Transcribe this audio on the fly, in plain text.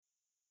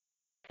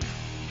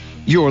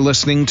You're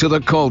listening to the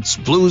Colts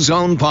Blue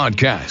Zone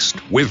podcast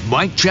with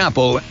Mike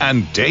Chappell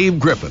and Dave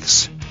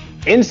Griffiths.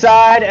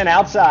 Inside and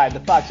outside the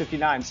Fox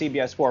 59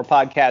 CBS 4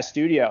 podcast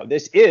studio.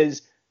 This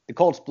is the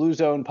Colts Blue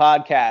Zone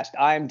podcast.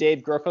 I am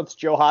Dave Griffiths.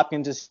 Joe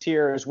Hopkins is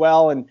here as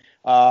well. And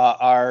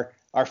our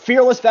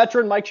fearless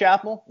veteran, Mike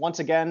Chappell, once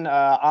again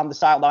on the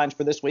sidelines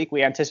for this week.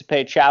 We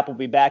anticipate Chappell will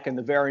be back in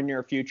the very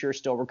near future,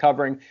 still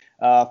recovering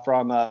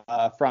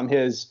from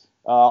his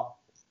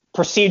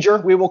procedure,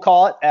 we will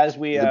call it, as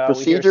we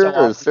procedure we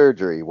or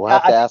surgery. We'll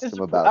have to ask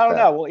him about that. I don't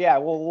know. Well, yeah,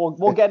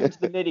 we'll get into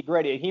the nitty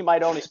gritty. He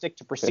might only stick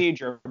to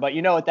procedure, but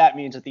you know what that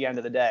means at the end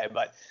of the day.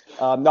 But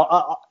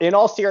no, in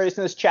all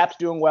seriousness, Chap's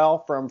doing well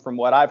from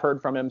what I've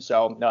heard from him.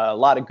 So a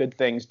lot of good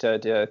things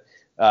to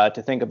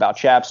think about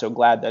Chap. So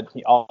glad that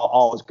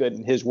all is good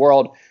in his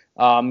world.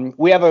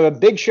 We have a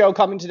big show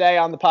coming today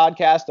on the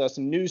podcast.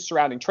 Some news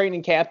surrounding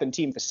training camp and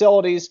team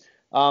facilities.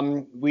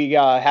 We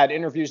had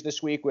interviews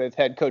this week with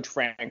head coach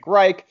Frank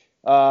Reich,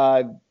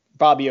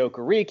 Bobby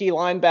Okereke,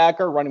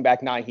 linebacker, running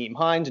back Nyheim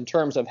Hines in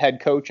terms of head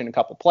coach and a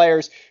couple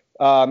players.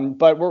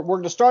 But we're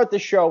going to start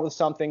this show with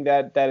something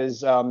that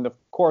is, of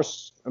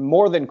course,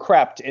 more than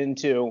crept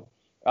into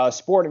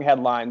sporting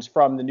headlines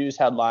from the news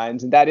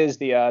headlines, and that is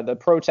the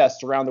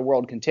protests around the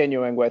world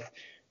continuing with,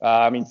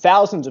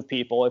 thousands of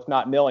people, if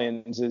not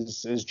millions,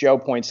 as Joe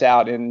points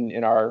out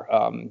in our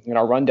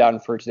rundown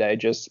for today,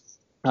 just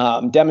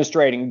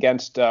demonstrating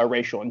against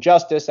racial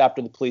injustice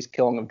after the police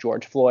killing of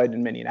George Floyd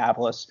in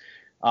Minneapolis.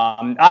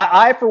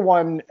 I for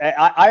one,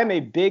 I am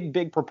a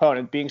big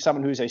proponent, being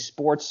someone who's a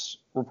sports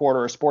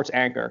reporter or sports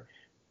anchor,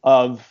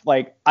 of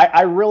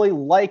I really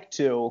like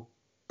to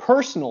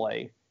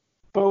personally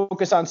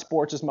focus on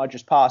sports as much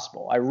as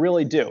possible. I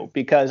really do,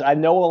 because I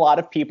know a lot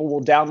of people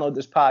will download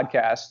this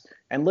podcast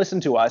and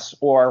listen to us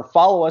or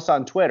follow us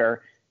on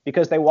Twitter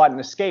because they want an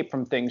escape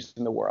from things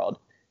in the world.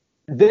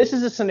 This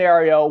is a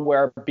scenario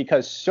where,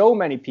 because so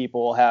many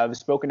people have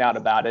spoken out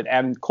about it,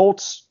 and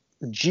Colts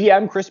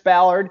GM Chris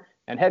Ballard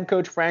and head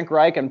coach Frank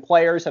Reich and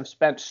players have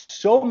spent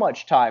so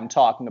much time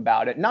talking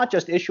about it, not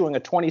just issuing a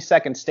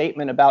 20-second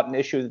statement about an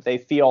issue that they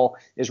feel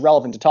is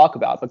relevant to talk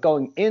about, but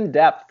going in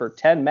depth for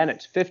 10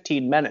 minutes,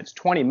 15 minutes,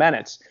 20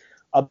 minutes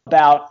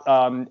about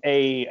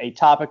a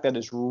topic that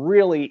has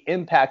really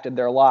impacted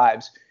their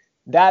lives.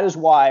 That is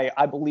why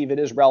I believe it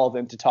is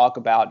relevant to talk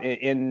about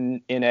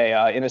in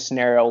a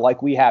scenario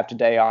like we have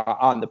today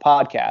on the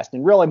podcast.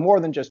 And really,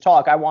 more than just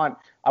talk, I want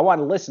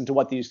to listen to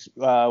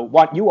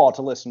want you all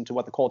to listen to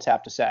what the Colts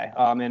have to say.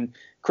 And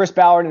Chris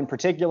Ballard in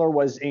particular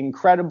was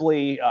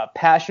incredibly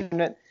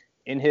passionate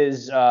in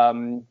his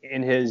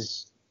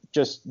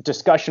just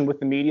discussion with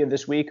the media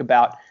this week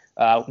about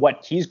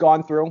what he's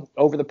gone through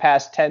over the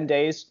past 10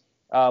 days.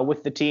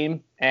 With the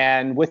team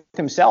and with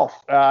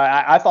himself.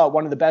 I thought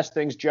one of the best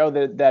things, Joe,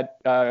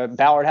 that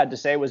Ballard had to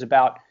say was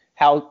about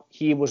how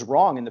he was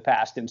wrong in the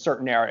past in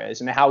certain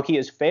areas and how he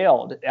has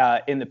failed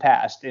in the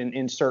past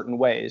in certain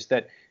ways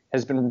that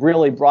has been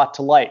really brought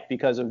to light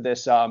because of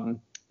this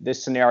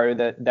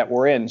scenario that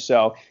we're in.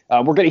 So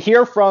we're going to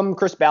hear from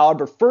Chris Ballard,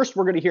 but first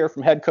we're going to hear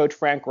from head coach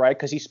Frank Reich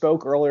because he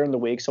spoke earlier in the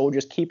week. So we'll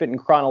just keep it in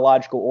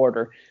chronological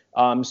order.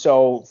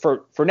 So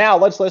for now,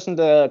 let's listen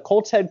to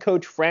Colts head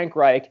coach Frank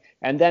Reich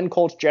and then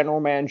Colts general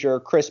manager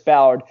Chris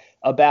Ballard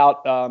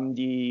about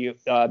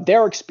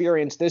their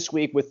experience this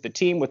week with the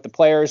team, with the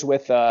players,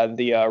 with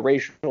the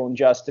racial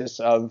injustice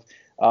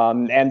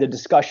and the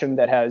discussion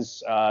that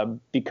has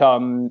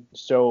become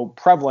so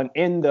prevalent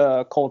in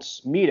the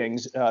Colts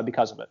meetings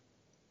because of it.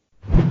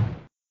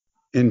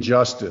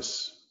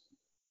 Injustice.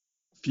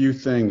 Few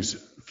things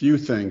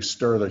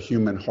stir the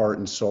human heart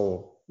and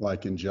soul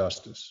like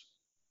injustice.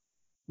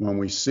 When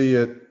we see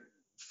it,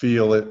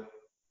 feel it,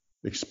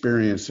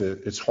 experience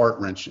it, it's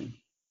heart-wrenching.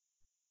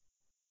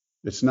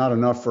 It's not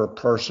enough for a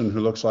person who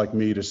looks like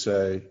me to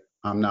say,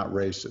 I'm not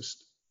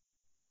racist.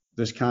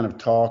 This kind of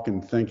talk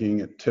and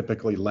thinking, it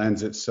typically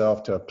lends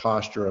itself to a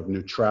posture of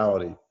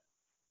neutrality,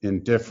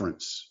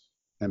 indifference,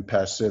 and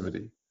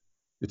passivity.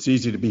 It's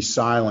easy to be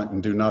silent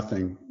and do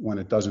nothing when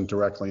it doesn't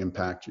directly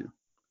impact you.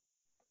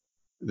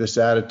 This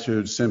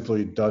attitude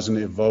simply doesn't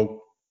evoke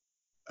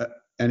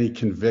any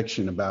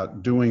conviction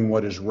about doing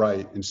what is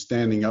right and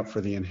standing up for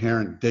the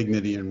inherent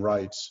dignity and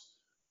rights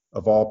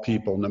of all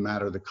people, no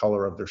matter the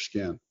color of their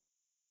skin.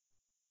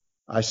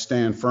 I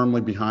stand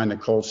firmly behind the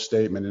Colts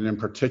statement, and in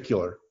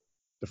particular,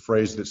 the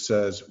phrase that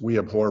says, "We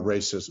abhor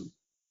racism."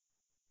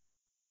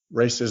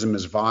 Racism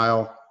is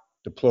vile,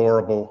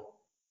 deplorable,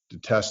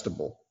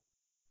 detestable.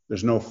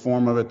 There's no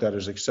form of it that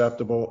is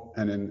acceptable,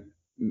 and in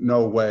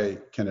no way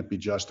can it be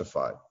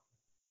justified.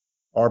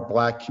 Our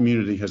Black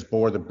community has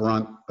bore the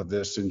brunt of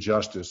this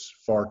injustice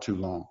far too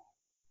long.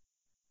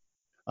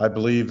 I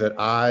believe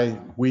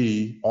that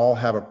we all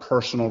have a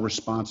personal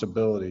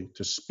responsibility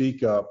to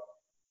speak up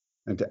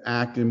and to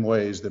act in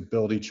ways that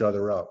build each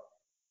other up,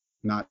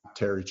 not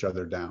tear each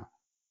other down.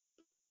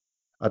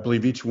 I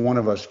believe each one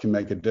of us can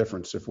make a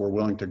difference if we're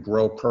willing to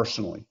grow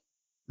personally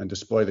and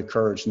display the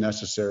courage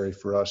necessary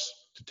for us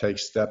to take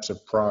steps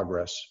of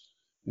progress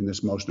in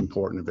this most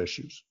important of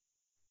issues.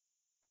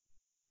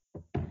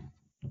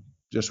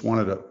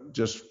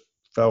 just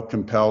felt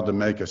compelled to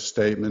make a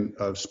statement.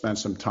 I've spent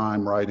some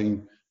time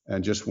writing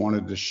and just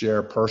wanted to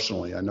share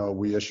personally. I know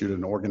we issued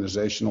an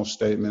organizational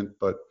statement,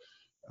 but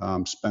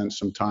spent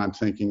some time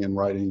thinking and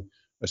writing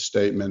a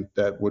statement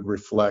that would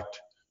reflect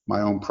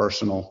my own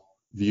personal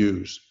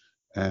views,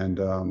 and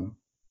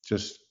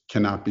just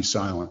cannot be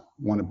silent.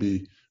 Want to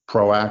be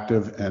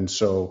proactive, and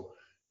so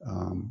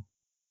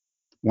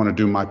want to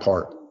do my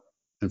part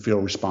and feel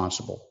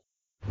responsible.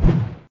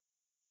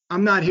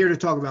 I'm not here to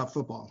talk about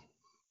football,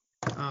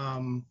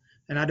 and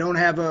I don't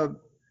have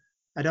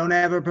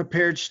a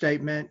prepared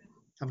statement.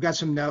 I've got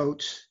some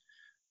notes,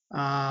 but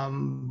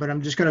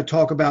I'm just going to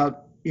talk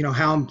about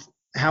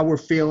how we're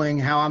feeling,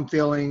 how I'm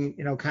feeling,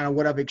 kind of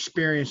what I've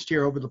experienced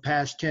here over the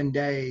past 10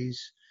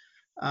 days.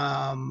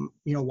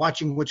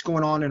 Watching what's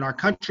going on in our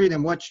country,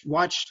 then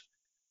watched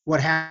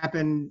what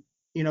happened,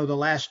 the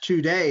last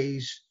 2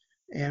 days,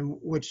 and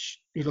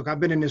which, look, I've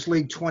been in this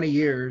league 20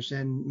 years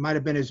and might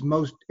have been as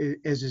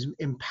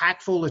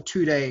impactful of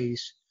 2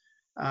 days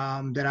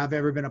that I've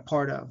ever been a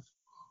part of.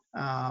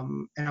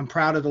 And I'm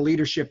proud of the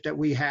leadership that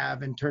we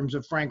have in terms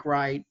of Frank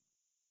Reich,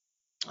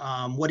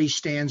 what he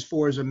stands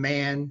for as a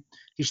man.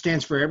 He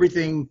stands for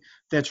everything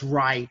that's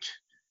right.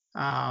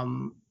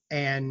 And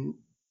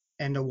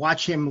to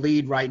watch him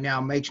lead right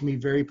now makes me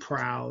very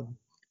proud.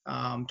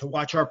 To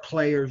watch our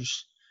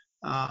players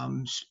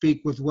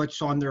speak with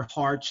what's on their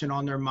hearts and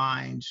on their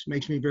minds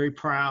makes me very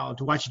proud.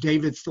 To watch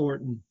David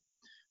Thornton,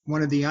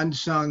 one of the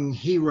unsung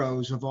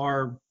heroes of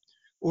our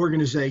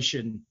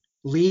organization,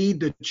 lead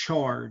the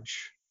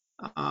charge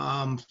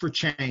for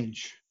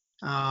change.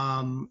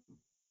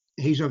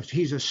 He's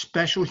a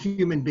special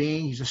human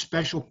being. He's a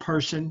special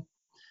person.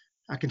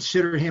 I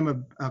consider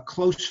him a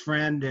close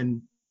friend,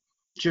 and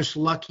just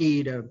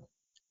lucky to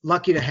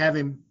have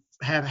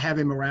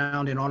him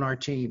around and on our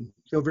team.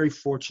 Feel very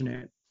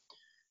fortunate.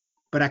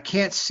 But I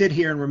can't sit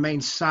here and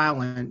remain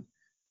silent,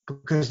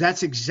 because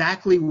that's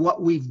exactly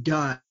what we've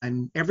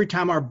done every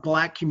time our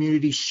Black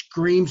community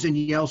screams and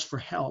yells for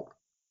help.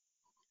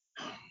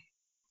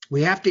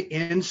 We have to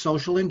end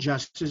social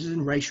injustices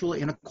and racial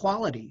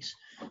inequalities.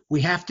 We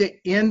have to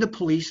end the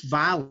police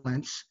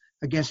violence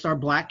against our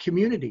Black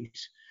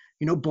communities.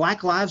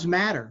 Black Lives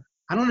Matter.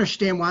 I don't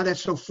understand why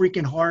that's so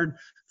freaking hard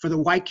for the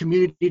white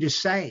community to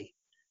say.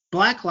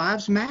 Black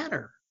Lives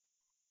Matter.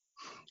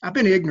 I've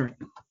been ignorant.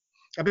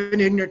 I've been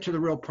ignorant to the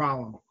real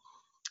problem.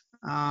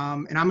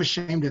 And I'm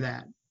ashamed of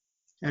that.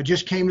 I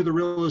just came to the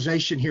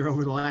realization here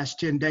over the last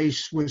 10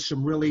 days with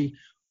some really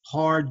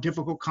hard,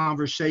 difficult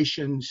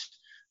conversations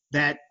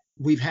that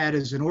we've had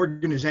as an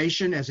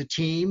organization, as a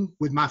team,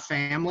 with my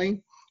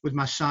family, with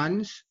my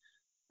sons.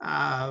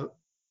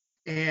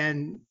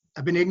 And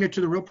I've been ignorant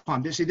to the real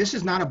problem. This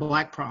is not a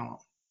Black problem.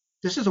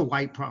 This is a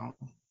white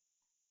problem.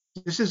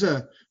 This is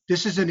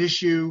an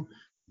issue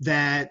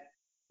that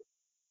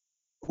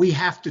we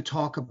have to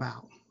talk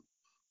about,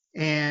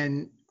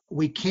 and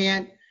we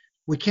can't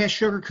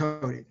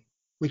sugarcoat it.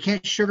 We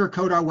can't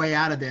sugarcoat our way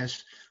out of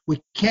this.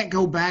 We can't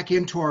go back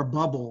into our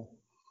bubble,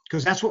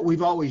 because that's what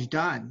we've always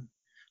done.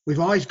 We've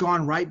always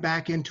gone right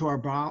back into our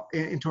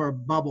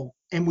bubble,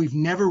 and we've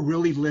never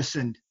really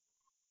listened.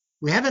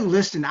 We haven't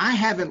listened. I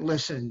haven't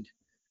listened.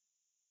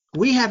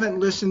 We haven't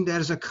listened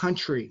as a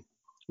country.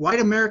 White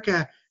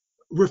America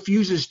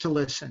refuses to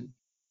listen.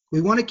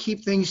 We want to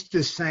keep things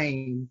the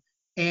same,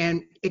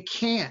 and it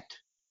can't.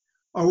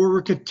 Or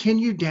we'll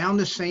continue down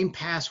the same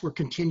path we're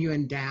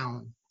continuing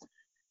down.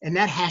 And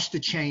that has to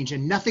change,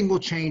 and nothing will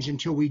change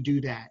until we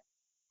do that.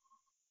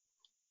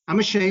 I'm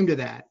ashamed of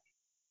that.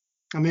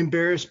 I'm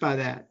embarrassed by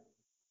that.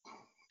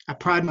 I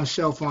pride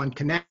myself on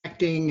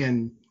connecting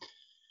and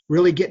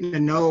really getting to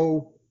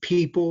know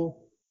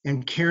people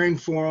and caring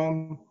for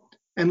them.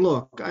 And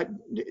look,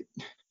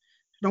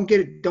 don't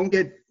get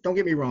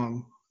me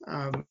wrong.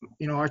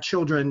 Our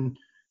children,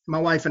 my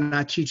wife and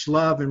I, teach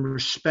love and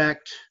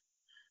respect.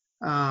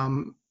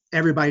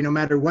 Everybody, no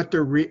matter what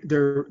their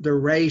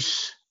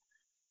race,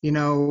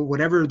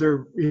 whatever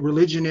their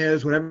religion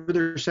is, whatever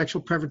their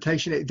sexual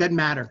preference, it doesn't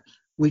matter.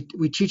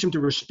 We teach them to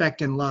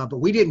respect and love, but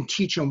we didn't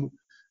teach them,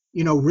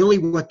 really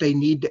what they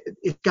need.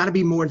 It's got to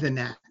be more than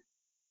that.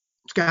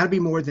 It's got to be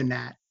more than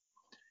that.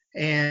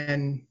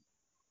 And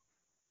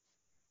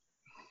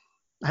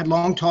I had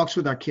long talks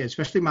with our kids,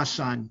 especially my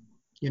son,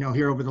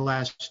 here over the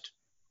last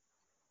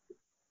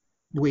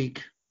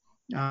week.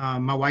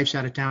 My wife's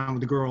out of town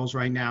with the girls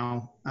right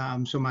now.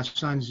 So my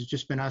son's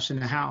just been us in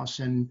the house,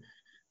 and,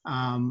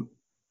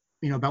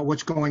 about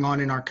what's going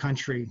on in our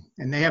country.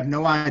 And they have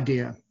no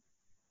idea.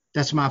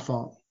 That's my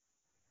fault.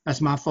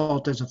 That's my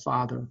fault as a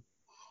father.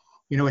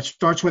 It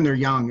starts when they're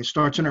young. It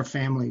starts in our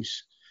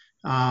families.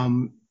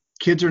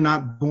 Kids are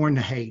not born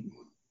to hate.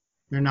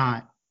 They're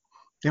not.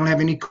 They don't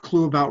have any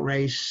clue about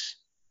race.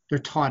 They're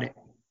taught it.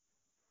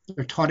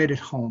 They're taught it at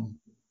home.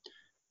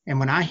 And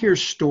when I hear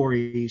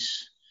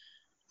stories,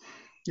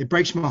 it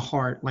breaks my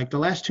heart. Like the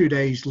last 2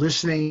 days,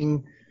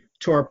 listening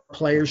to our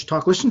players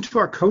talk, listening to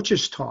our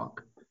coaches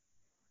talk.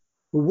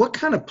 Well, what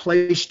kind of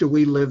place do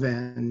we live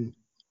in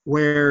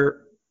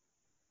where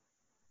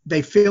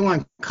they feel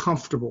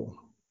uncomfortable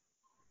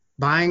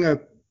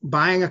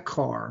buying a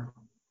car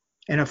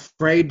and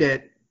afraid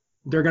that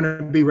they're going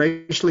to be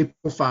racially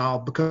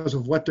profiled because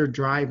of what they're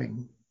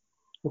driving.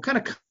 What kind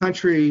of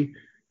country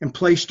and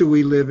place do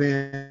we live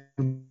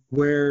in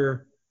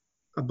where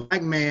a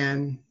black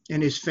man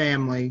and his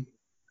family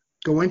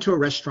go into a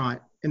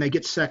restaurant and they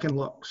get second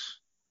looks?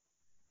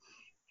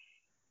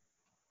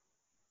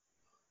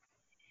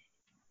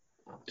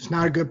 It's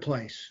not a good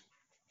place.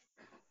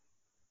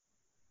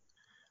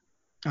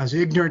 I was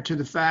ignorant to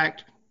the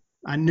fact,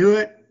 I knew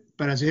it,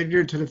 but I was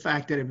ignorant to the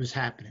fact that it was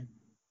happening.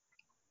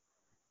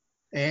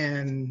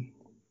 And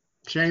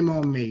shame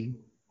on me.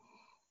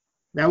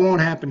 That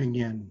won't happen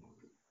again.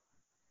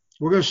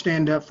 We're going to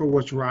stand up for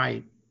what's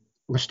right.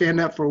 We'll stand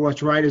up for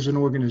what's right as an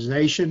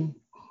organization.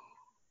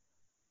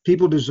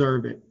 People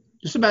deserve it.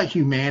 This is about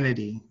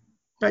humanity,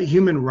 about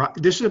human rights.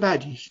 This is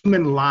about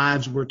human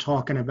lives we're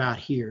talking about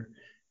here.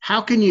 How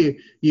can you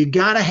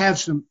got to have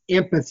some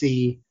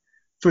empathy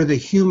for the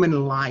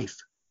human life.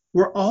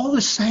 We're all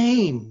the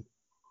same.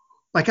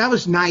 Like, I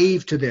was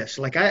naive to this.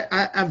 Like,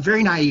 I'm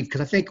very naive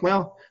because I think,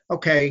 well,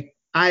 okay,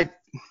 I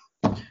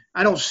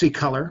don't see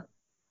color,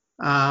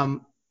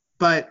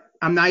 but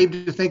I'm naive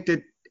to think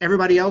that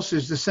everybody else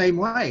is the same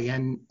way.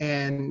 And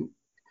then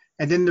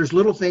there's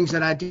little things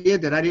that I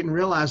did that I didn't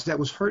realize that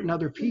was hurting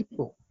other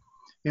people.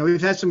 You know,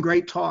 we've had some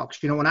great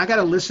talks. You know, when I got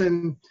to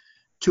listen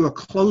to a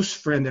close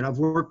friend that I've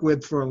worked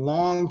with for a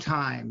long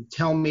time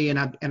tell me, and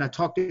I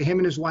talked to him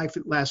and his wife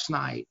last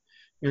night,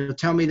 you know,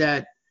 tell me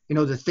that, you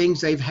know, the things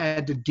they've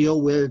had to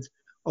deal with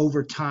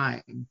over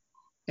time.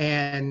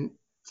 And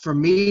for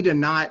me to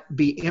not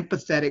be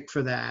empathetic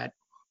for that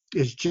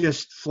is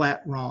just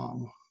flat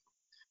wrong.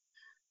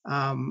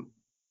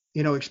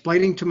 You know,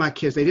 explaining to my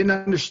kids, they didn't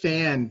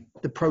understand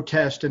the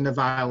protest and the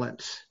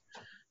violence.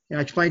 You know,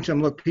 I explained to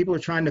them, look, people are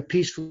trying to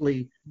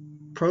peacefully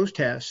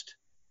protest,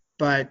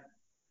 but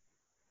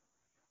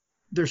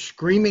they're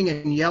screaming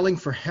and yelling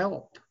for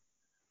help.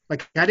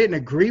 Like, I didn't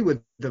agree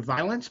with the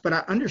violence, but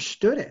I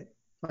understood it.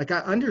 Like, I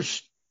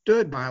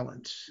understood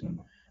violence.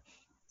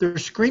 They're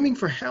screaming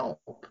for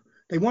help.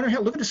 They want to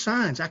help. Look at the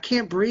signs. I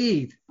can't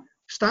breathe.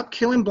 Stop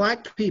killing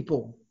black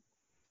people.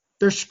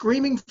 They're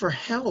screaming for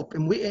help,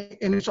 and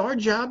it's our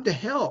job to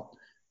help.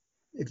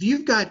 If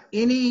you've got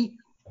any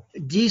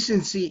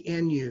decency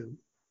in you,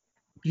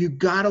 you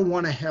got to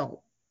want to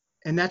help,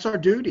 and that's our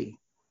duty.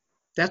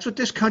 That's what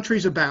this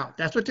country's about.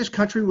 That's what this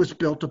country was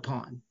built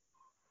upon.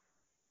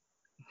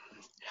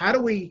 How do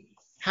we,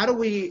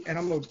 and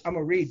I'm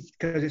gonna read,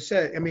 because it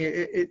said, I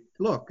mean,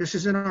 look, this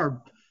is in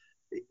our,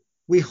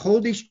 we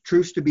hold these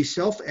truths to be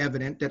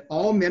self-evident that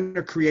all men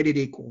are created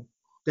equal,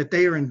 that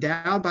they are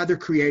endowed by their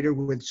creator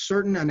with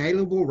certain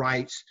unalienable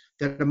rights,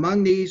 that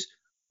among these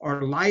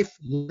are life,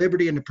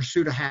 liberty, and the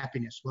pursuit of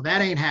happiness. Well,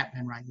 that ain't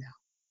happening right now.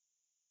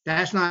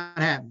 That's not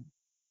happening.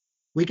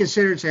 We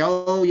consider and say,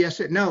 oh, yes,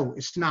 no,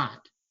 it's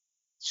not.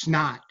 It's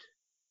not.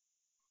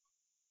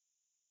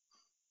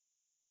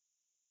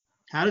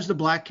 How does the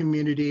black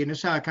community, and this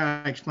is how I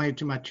kind of explained it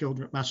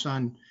to my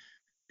son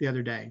the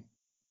other day.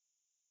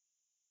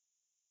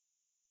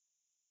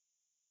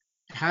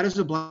 How does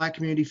the black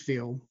community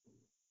feel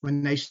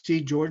when they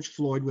see George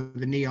Floyd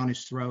with a knee on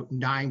his throat and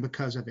dying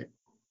because of it?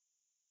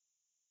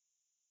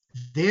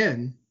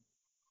 Then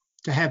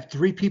to have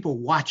 3 people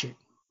watch it,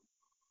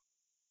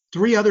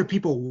 3 other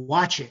people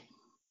watch it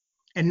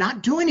and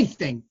not do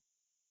anything.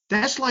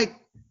 That's like,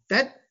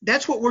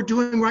 that's what we're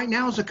doing right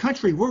now as a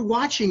country. We're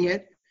watching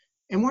it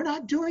and we're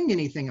not doing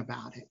anything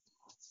about it.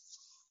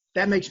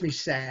 That makes me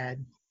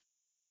sad.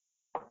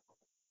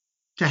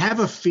 To have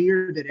a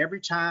fear that every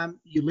time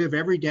you live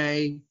every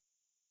day,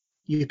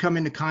 you come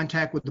into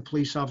contact with the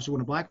police officer.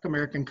 When a black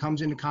American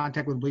comes into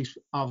contact with a police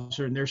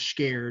officer and they're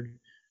scared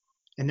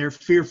and they're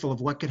fearful of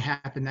what could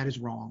happen, that is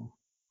wrong.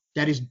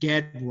 That is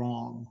dead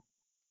wrong.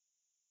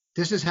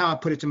 This is how I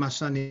put it to my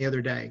son the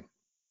other day.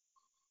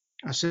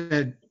 I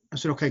said,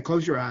 okay,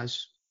 close your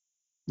eyes.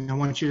 And I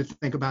want you to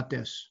think about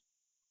this.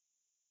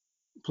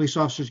 Police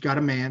officer's got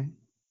a man,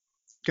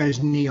 got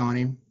his knee on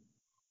him.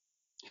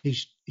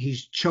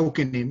 He's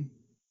choking him.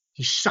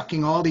 He's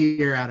sucking all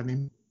the air out of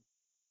him.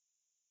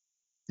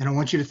 And I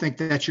want you to think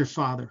that that's your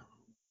father,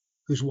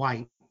 who's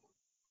white.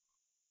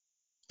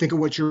 Think of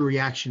what your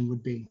reaction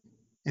would be.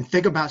 And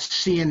think about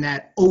seeing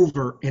that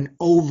over and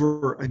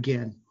over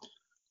again.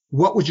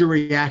 What would your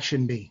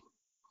reaction be?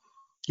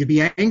 You'd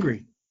be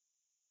angry.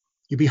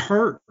 You'd be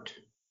hurt.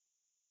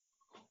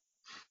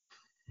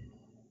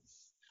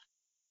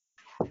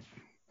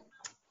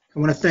 I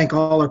want to thank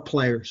all our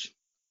players,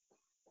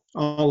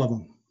 all of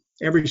them,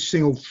 every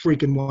single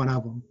freaking one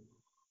of them.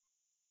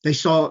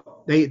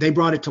 They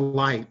brought it to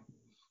light.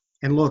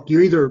 And look,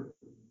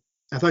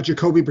 I thought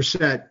Jacoby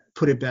Brissett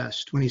put it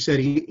best when he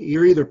said,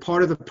 you're either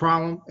part of the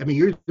problem. I mean,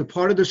 you're either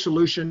part of the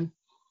solution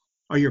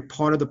or you're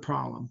part of the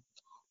problem.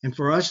 And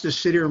for us to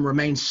sit here and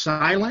remain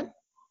silent,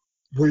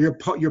 you're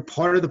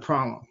part of the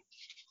problem.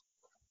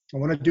 I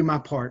want to do my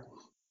part.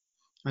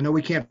 I know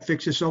we can't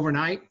fix this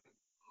overnight.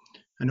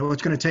 I know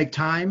it's going to take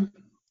time,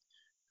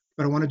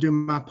 but I want to do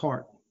my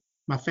part.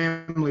 My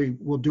family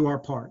will do our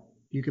part.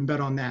 You can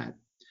bet on that.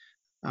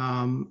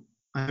 I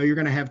know you're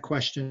going to have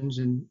questions,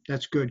 and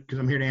that's good because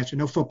I'm here to answer.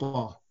 No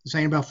football. This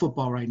ain't about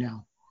football right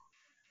now.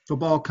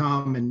 Football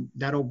come, and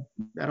that'll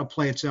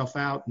play itself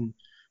out, and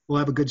we'll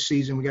have a good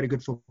season. We got a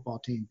good football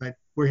team, but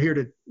we're here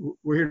to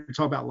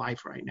talk about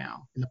life right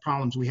now and the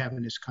problems we have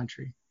in this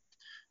country.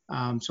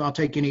 So I'll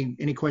take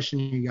any question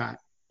you got.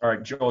 All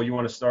right, Joel, you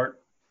want to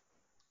start?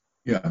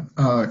 Yeah,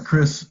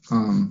 Chris.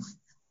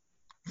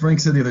 Frank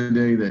said the other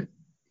day that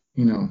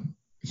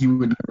he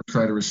would never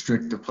try to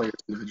restrict a player's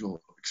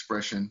individual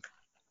expression,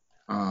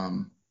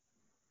 and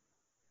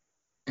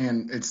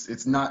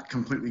it's not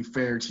completely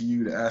fair to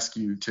you to ask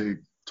you to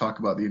talk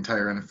about the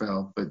entire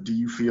NFL. But do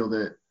you feel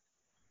that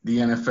the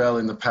NFL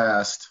in the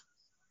past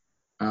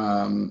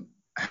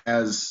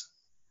has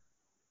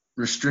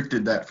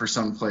restricted that for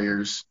some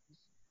players,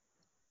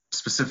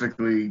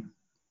 specifically,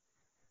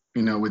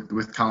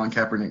 with Colin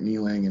Kaepernick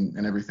kneeling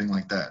and everything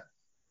like that?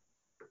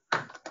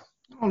 I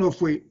don't know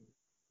if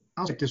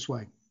I'll say it this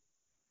way.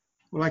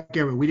 Well, like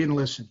Gary, we didn't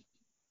listen.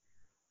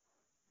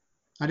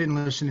 I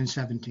didn't listen in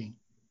 2017.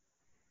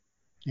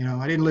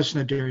 I didn't listen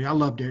to Darius. I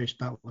love Darius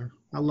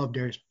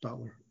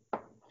Butler.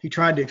 He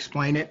tried to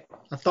explain it.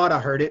 I thought I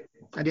heard it.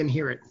 I didn't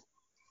hear it.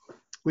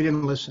 We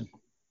didn't listen.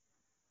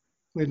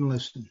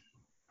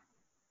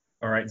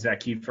 All right,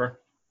 Zach Kiefer.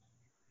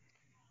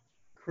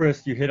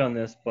 Chris, you hit on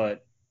this,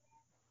 but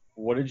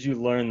what did you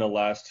learn the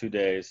last 2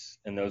 days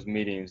in those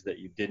meetings that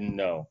you didn't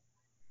know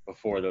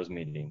before those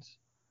meetings?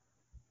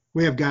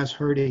 We have guys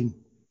hurting,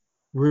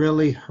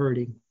 really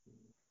hurting.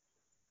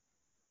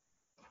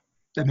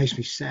 That makes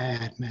me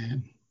sad,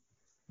 man.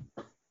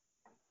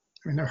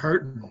 They're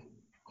hurting.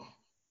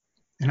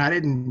 And I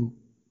didn't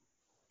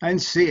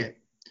see it.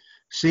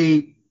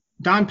 See,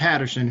 Don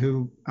Patterson,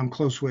 who I'm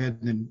close with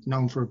and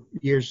known for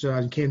years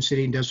in Kansas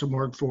City and does some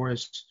work for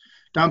us,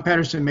 Don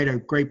Patterson made a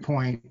great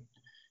point.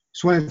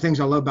 It's one of the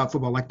things I love about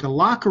football. Like, the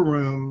locker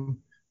room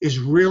is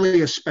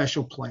really a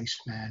special place,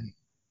 man.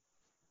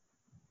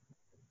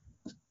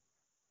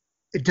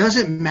 It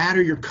doesn't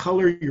matter your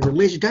color, your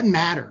religion. It doesn't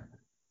matter.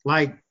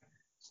 Like,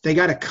 they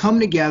got to come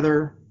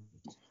together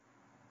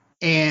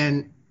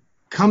as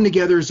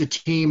a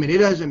team, and it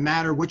doesn't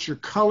matter what your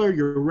color,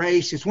 your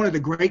race. It's one of the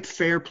great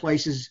fair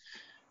places,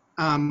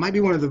 might be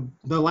one of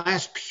the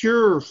last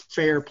pure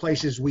fair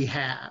places we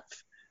have.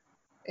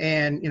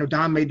 And,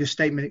 Don made this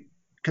statement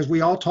because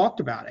we all talked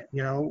about it.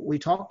 We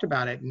talked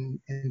about it, and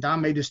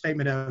Don made this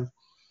statement of,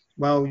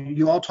 well,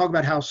 you all talk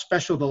about how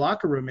special the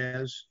locker room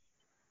is.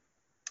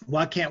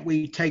 Why can't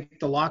we take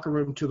the locker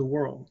room to the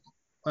world?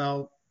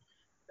 Well,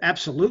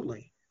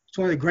 absolutely. It's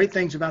one of the great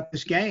things about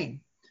this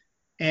game.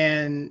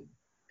 And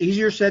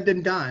easier said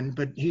than done,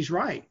 but he's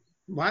right.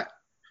 Why?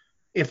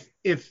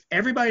 If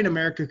everybody in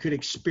America could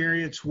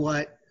experience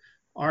what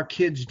our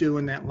kids do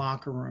in that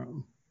locker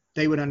room,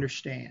 they would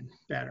understand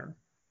better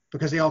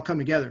because they all come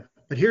together.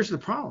 But here's the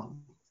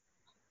problem.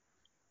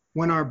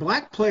 When our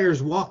black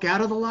players walk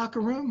out of the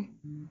locker room,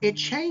 it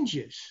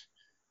changes.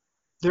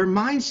 Their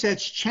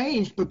mindsets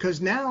change because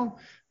now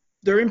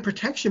they're in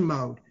protection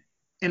mode.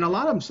 And a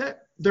lot of them said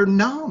they're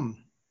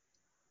numb.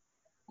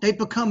 They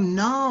become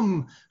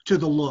numb to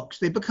the looks.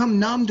 They become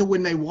numb to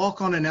when they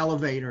walk on an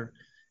elevator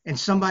and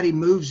somebody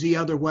moves the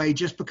other way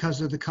just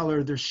because of the color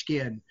of their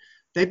skin.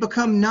 They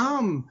become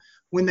numb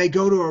when they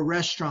go to a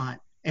restaurant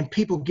and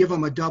people give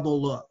them a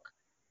double look.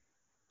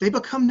 They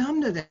become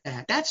numb to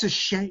that. That's a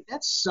shame.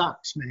 That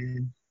sucks,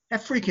 man.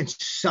 That freaking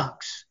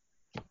sucks.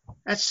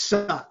 That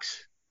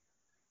sucks.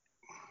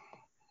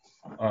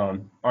 All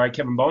right,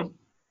 Kevin Bone.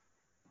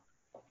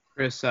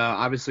 Chris,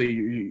 obviously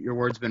your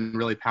word's been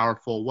really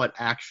powerful. What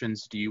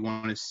actions do you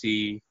want to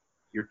see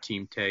your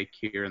team take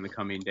here in the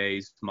coming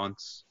days,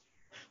 months?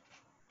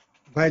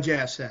 Glad you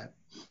asked that.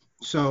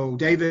 So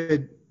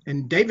David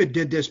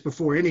did this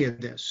before any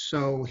of this.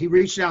 So he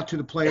reached out to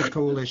the Players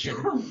Coalition,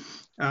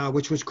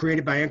 which was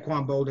created by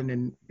Anquan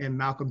Boldin and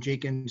Malcolm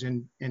Jenkins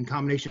in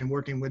combination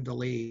working with the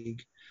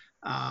league.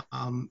 I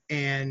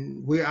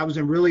was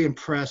really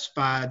impressed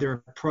by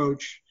their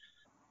approach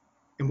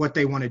and what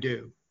they want to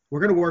do. We're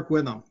going to work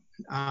with them.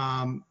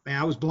 And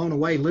I was blown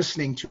away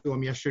listening to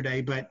them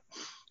yesterday, but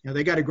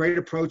they got a great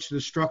approach to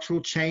the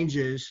structural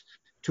changes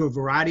to a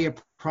variety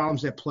of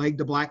problems that plague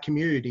the Black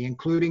community,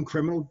 including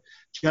criminal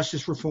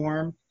justice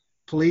reform,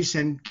 police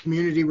and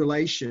community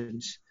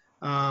relations.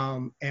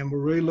 And we're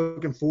really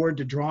looking forward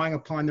to drawing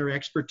upon their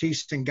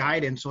expertise and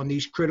guidance on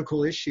these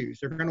critical issues.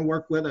 They're going to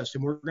work with us,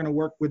 and we're going to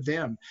work with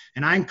them.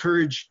 And I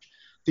encourage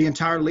the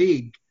entire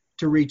league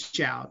to reach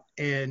out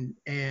and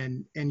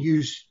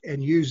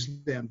use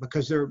them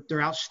because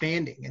they're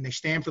outstanding and they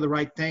stand for the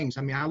right things.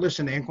 I mean, I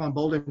listened to Anquan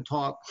Boldin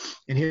talk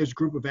and his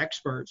group of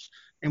experts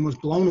and was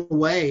blown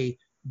away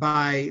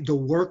by the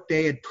work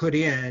they had put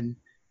in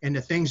and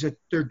the things that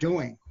they're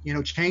doing.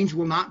 Change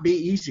will not be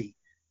easy,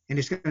 and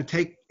it's going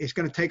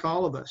to take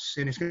all of us,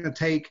 and it's going to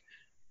take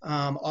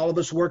all of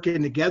us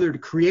working together to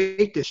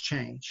create this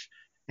change.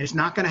 And it's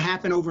not going to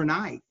happen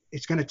overnight.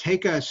 It's going to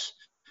take us,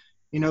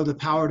 the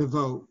power to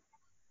vote,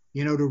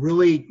 to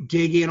really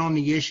dig in on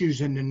the issues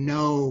and to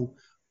know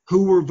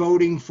who we're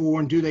voting for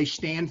and do they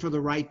stand for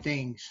the right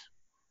things.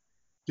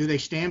 Do they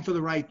stand for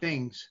the right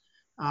things?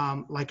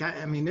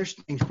 There's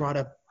things brought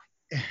up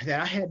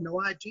that I had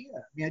no idea. I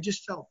mean, I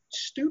just felt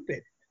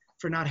stupid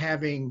for not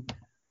having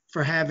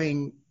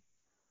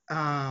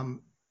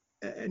an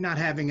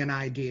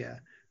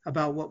idea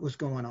about what was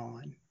going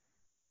on.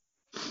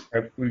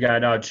 We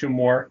got two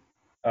more.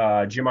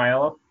 Jim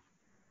Aiello.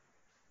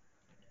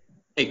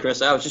 Hey,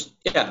 Chris, I was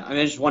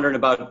just wondering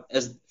about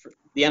as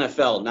the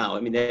NFL now. I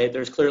mean,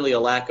 there's clearly a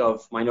lack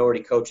of minority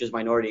coaches,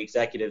 minority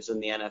executives in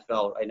the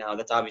NFL right now.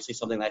 That's obviously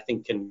something that I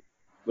think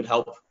would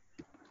help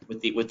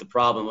with the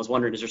problem. I was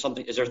wondering, is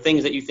there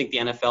things that you think the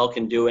NFL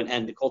can do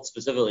and the Colts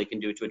specifically can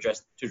do to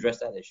address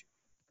that issue?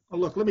 Well,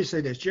 look, let me say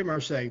this. Jim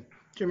Irsay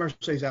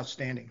is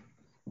outstanding.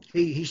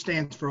 He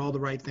stands for all the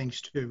right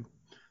things too.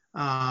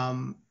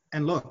 And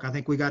look, I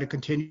think we got to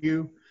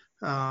continue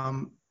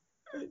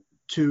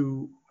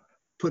to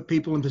put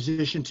people in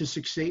position to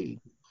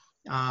succeed.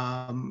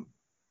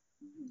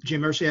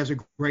 Jim Irsay has a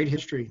great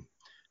history,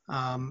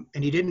 and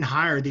he didn't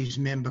hire these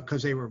men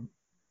because they were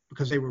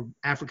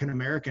African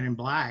American and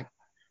black.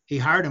 He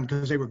hired them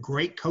because they were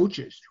great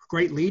coaches,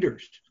 great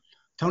leaders.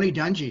 Tony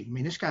Dungy, I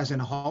mean, this guy's in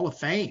the Hall of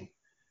Fame.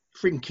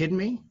 Freaking kidding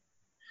me?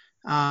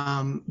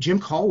 Jim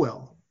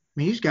Caldwell. I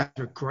mean, these guys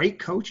are great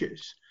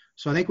coaches.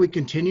 So I think we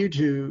continue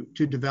to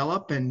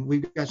develop, and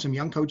we've got some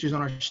young coaches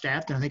on our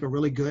staff that I think are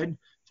really good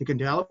to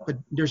develop. But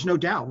there's no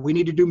doubt we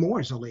need to do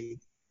more as a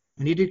league.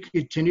 We need to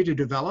continue to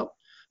develop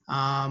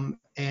and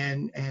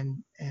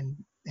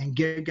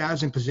get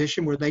guys in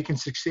position where they can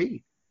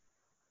succeed.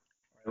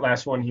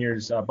 Last one here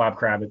is Bob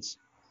Kravitz.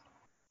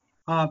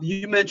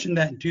 You mentioned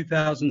that in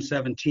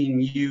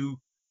 2017 you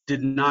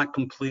did not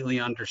completely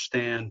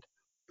understand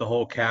the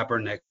whole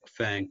Kaepernick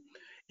thing.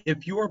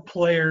 If your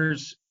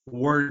players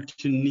were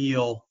to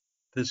kneel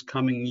this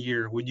coming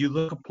year, would you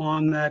look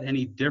upon that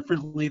any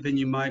differently than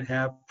you might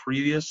have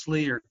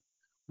previously, or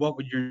what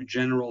would your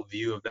general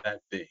view of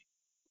that be?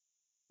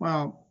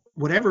 Well,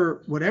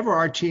 whatever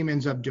our team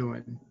ends up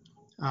doing,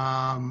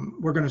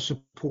 we're going to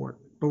support,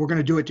 but we're going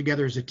to do it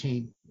together as a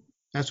team.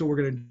 That's what we're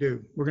going to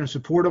do. We're going to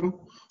support them,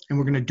 and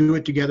we're going to do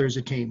it together as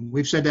a team.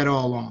 We've said that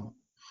all along.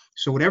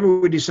 So whatever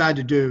we decide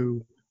to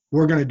do,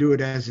 we're going to do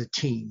it as a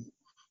team.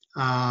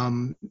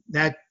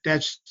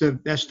 That's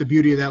the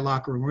beauty of that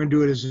locker room. We're going to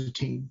do it as a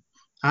team.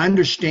 I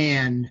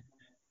understand,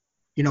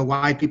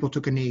 why people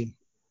took a knee.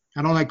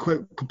 I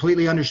don't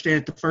completely understand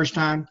it the first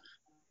time,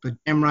 but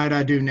damn right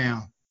I do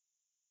now.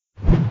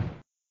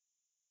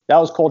 That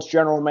was Colts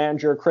general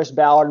manager Chris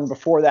Ballard, and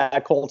before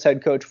that, Colts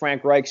head coach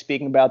Frank Reich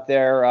speaking about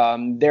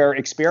their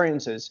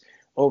experiences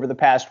over the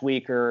past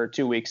week or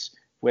 2 weeks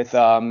with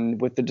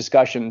the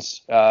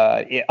discussions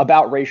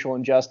about racial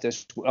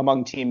injustice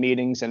among team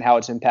meetings and how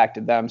it's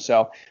impacted them.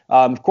 So,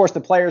 of course, the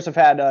players have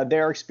had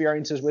their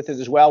experiences with it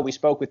as well. We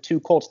spoke with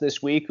two Colts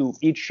this week who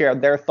each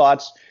shared their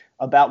thoughts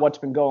about what's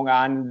been going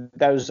on.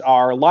 Those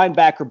are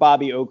linebacker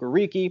Bobby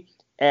Okereke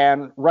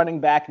and running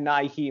back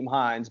Nyheim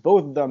Hines.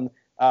 Both of them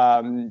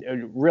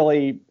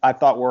really, I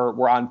thought,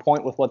 were on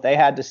point with what they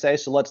had to say.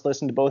 So let's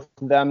listen to both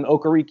of them.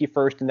 Okereke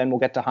first, and then we'll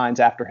get to Hines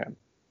after him.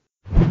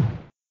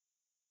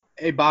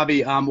 Hey,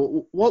 Bobby,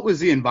 what was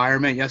the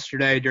environment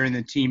yesterday during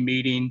the team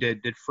meeting?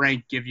 Did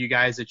Frank give you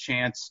guys a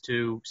chance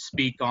to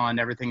speak on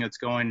everything that's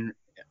going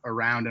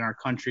around in our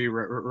country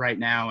right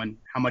now and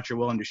how much you're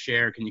willing to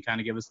share? Can you kind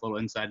of give us a little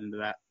insight into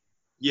that?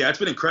 Yeah, it's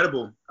been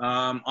incredible.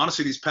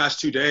 Honestly, these past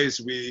 2 days,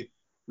 we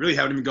really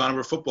haven't even gone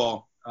over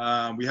football.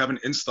 We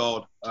haven't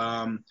installed.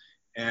 And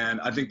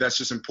I think that's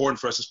just important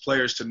for us as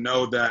players to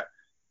know that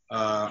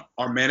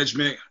our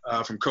management,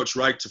 from Coach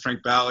Reich to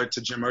Frank Ballard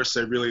to Jim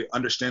Irsay, really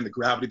understand the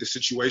gravity of the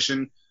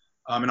situation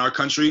in our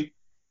country.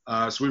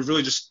 So we've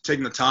really just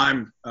taken the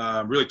time,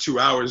 really 2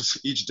 hours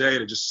each day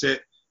to just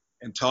sit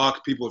and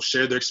talk. People have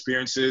shared their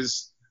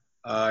experiences,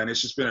 and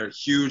it's just been a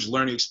huge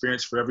learning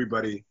experience for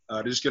everybody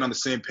to just get on the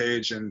same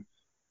page and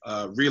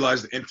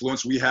realize the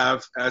influence we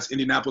have as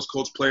Indianapolis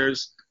Colts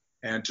players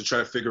and to try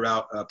to figure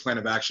out a plan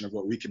of action of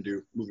what we can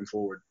do moving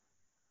forward.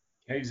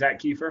 Hey, Zach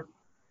Kiefer.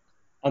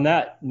 On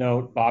that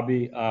note,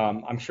 Bobby,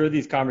 I'm sure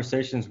these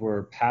conversations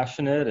were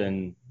passionate,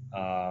 and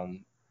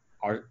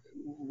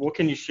what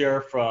can you share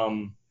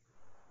from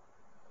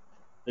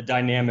the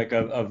dynamic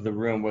of the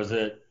room? Was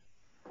it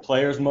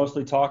players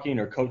mostly talking,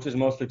 or coaches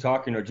mostly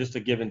talking, or just a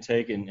give and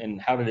take? And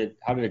how did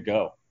it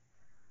go?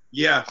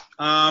 Yeah,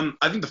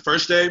 I think the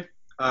first day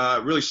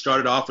really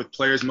started off with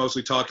players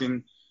mostly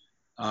talking,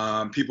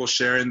 people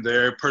sharing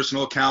their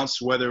personal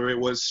accounts, whether it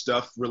was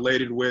stuff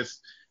related with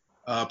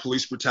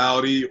police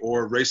brutality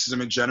or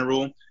racism in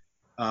general.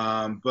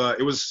 But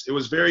it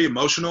was very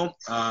emotional.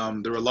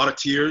 There were a lot of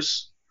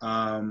tears,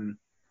 a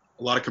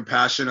lot of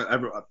compassion,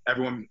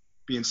 everyone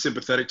being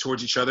sympathetic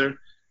towards each other.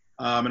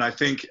 And I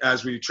think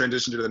as we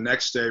transitioned to the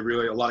next day,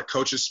 really a lot of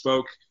coaches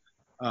spoke,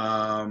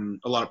 a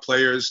lot of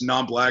players,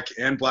 non-black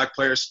and black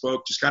players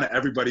spoke, just kind of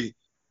everybody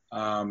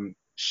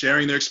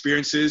sharing their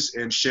experiences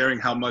and sharing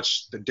how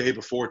much the day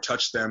before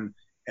touched them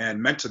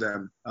and meant to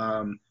them.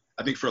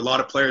 I think for a lot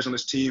of players on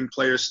this team,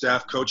 players,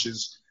 staff,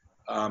 coaches,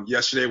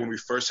 yesterday when we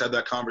first had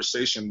that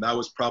conversation, that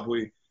was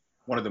probably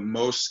one of the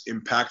most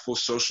impactful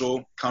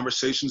social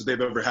conversations they've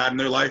ever had in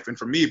their life. And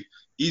for me,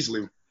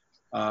 easily.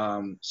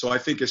 So I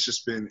think it's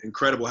just been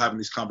incredible having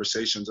these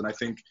conversations. And I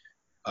think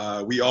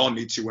we all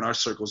need to, in our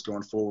circles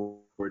going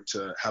forward,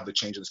 to have the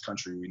change in this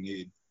country we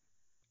need.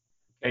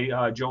 Hey,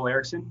 Joel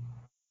Erickson.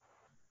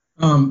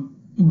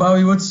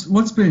 Bobby,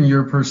 what's been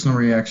your personal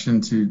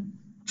reaction to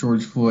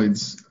George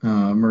Floyd's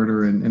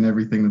murder and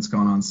everything that's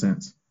gone on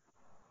since?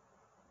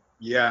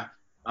 Yeah,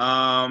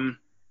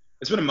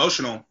 it's been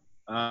emotional.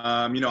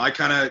 I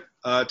kind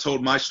of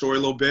told my story a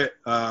little bit.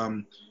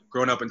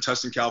 Growing up in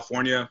Tustin,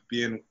 California,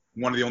 being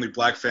one of the only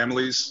black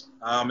families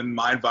in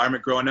my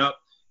environment growing up.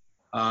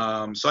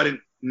 So I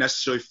didn't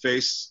necessarily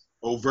face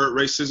overt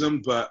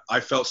racism, but I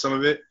felt some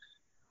of it.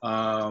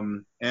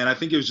 And I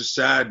think it was just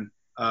sad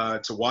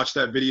to watch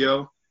that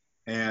video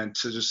and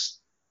to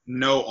just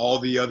know all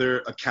the other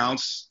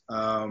accounts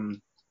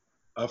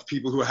of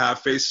people who have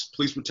faced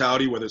police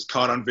brutality, whether it's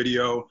caught on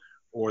video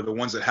or the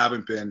ones that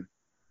haven't been.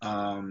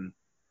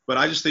 But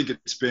I just think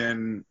it's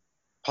been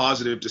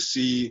positive to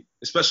see,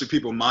 especially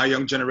people in my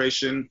young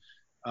generation,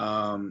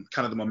 kind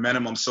of the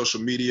momentum on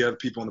social media,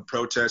 people in the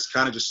protests,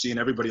 kind of just seeing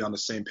everybody on the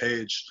same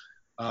page,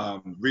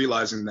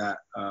 realizing that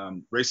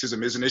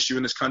racism is an issue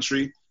in this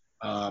country,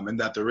 and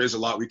that there is a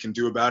lot we can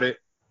do about it.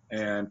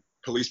 And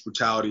police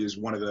brutality is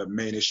one of the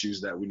main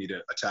issues that we need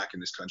to attack in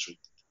this country.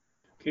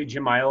 Okay,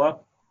 Jim Ayala.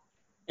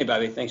 Hey,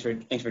 Bobby, thanks for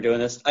doing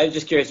this. I was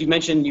just curious. You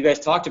mentioned you guys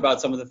talked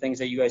about some of the things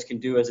that you guys can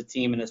do as a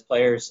team and as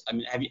players. I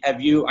mean,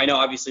 have you? I know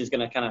obviously it's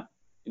going to kind of,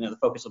 the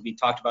focus will be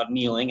talked about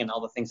kneeling and all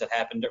the things that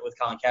happened with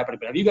Colin Kaepernick.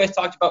 But have you guys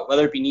talked about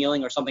whether it be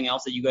kneeling or something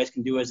else that you guys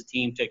can do as a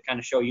team to kind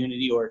of show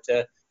unity or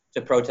to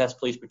protest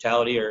police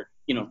brutality or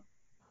do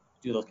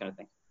those kind of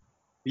things?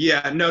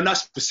 Yeah, no, not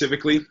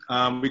specifically.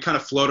 We kind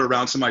of float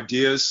around some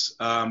ideas,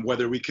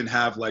 whether we can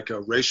have like a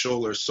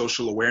racial or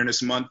social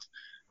awareness month,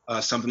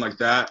 something like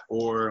that.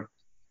 Or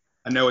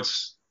I know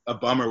it's a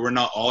bummer we're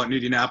not all in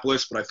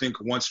Indianapolis, but I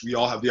think once we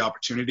all have the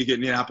opportunity to get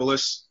in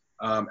Indianapolis,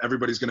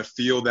 everybody's going to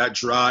feel that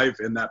drive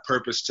and that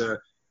purpose to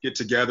get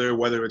together,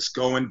 whether it's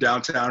going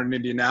downtown in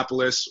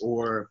Indianapolis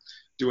or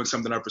doing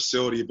something in our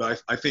facility.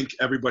 But I think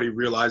everybody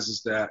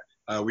realizes that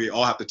we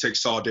all have to take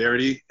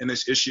solidarity in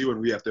this issue, and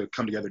we have to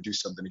come together and do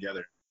something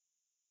together.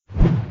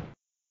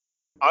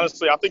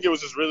 Honestly, I think it was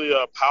just really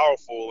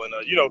powerful. And,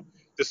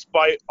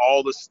 despite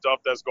all the stuff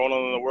that's going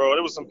on in the world,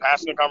 it was some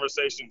passionate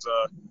conversations,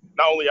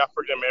 not only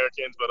African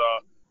Americans, but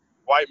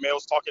white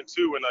males talking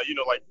too. And,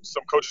 like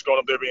some coaches going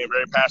up there being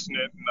very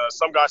passionate. And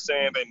some guys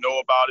saying they know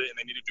about it and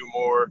they need to do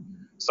more.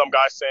 Some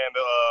guys saying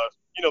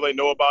that, they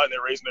know about it and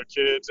they're raising their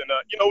kids. And,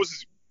 it was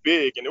just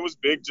big. And it was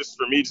big just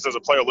for me, just as a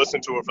player,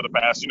 listening to it for the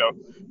past,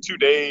 2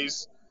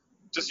 days.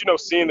 Just,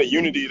 seeing the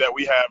unity that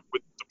we have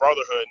with the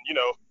brotherhood. And,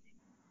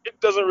 it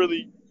doesn't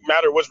really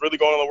matter what's really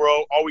going on in the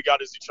world. All we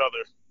got is each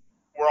other.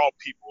 We're all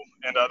people.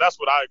 And that's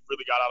what I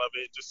really got out of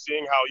it. Just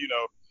seeing how,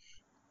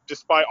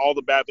 despite all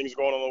the bad things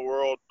going on in the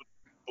world,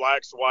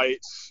 blacks,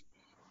 whites,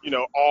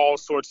 all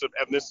sorts of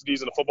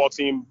ethnicities in the football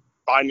team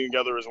binding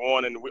together as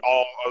one. And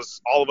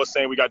all of us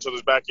saying we got each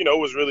other's back, it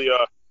was really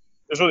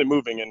really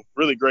moving and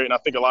really great. And I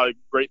think a lot of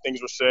great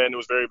things were said, and it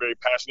was a very, very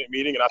passionate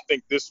meeting. And I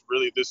think this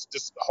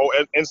whole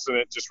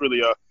incident just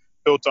really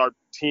built our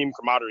team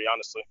camaraderie,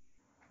 honestly.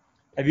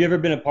 Have you ever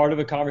been a part of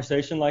a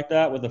conversation like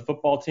that with a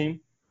football team?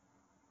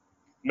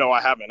 No,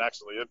 I haven't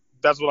actually.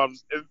 That's what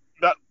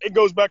it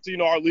goes back to,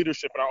 our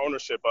leadership and our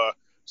ownership,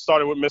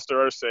 starting with Mr.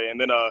 Irsay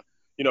and then,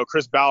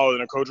 Chris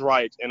Ballard and Coach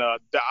Reich. And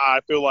I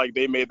feel like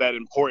they made that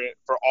important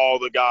for all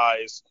the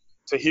guys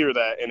to hear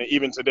that. And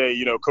even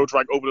today, Coach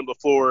Reich opened up the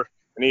floor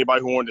and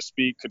anybody who wanted to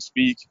speak could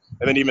speak.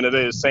 And then even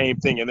today, the same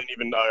thing. And then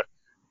even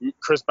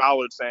Chris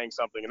Ballard saying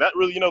something. And that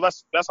really,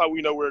 that's how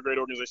we know we're a great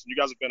organization. You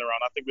guys have been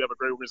around. I think we have a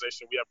great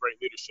organization. We have great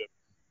leadership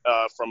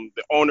from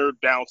the owner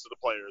down to the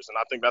players. And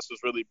I think that's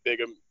what's really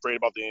big and great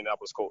about the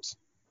Indianapolis Colts.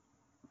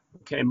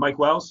 Okay, Mike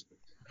Wells.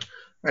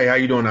 Hey, how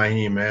you doing,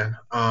 Naheem, man?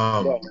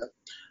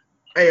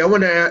 Hey, I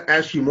want to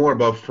ask you more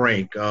about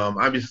Frank.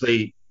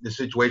 Obviously, the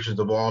situations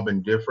have all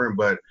been different,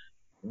 but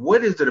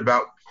what is it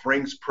about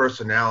Frank's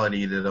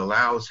personality that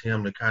allows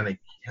him to kind of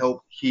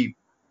help keep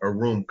a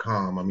room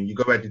calm? I mean, you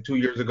go back to 2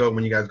 years ago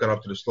when you guys got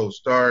off to the slow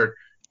start,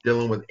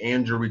 dealing with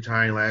Andrew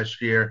retiring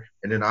last year,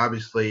 and then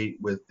obviously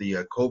with the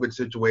COVID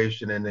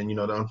situation, and then,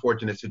 the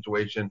unfortunate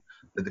situation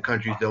that the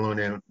country's dealing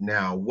in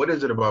now. What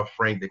is it about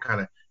Frank that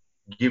kind of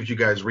gives you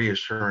guys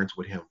reassurance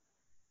with him?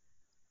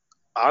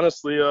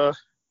 Honestly,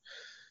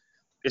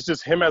 it's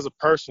just him as a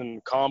person,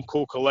 calm,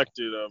 cool,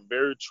 collected, a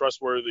very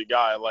trustworthy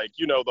guy. Like,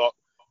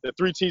 the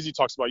 3 T's he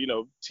talks about,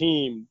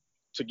 team,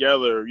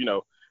 together,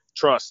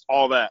 trust,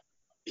 all that.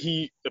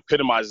 He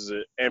epitomizes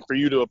it. And for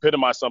you to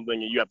epitomize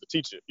something, you have to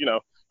teach it. You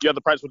have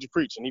to practice what you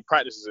preach, and he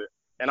practices it.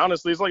 And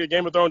honestly, it's like a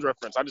Game of Thrones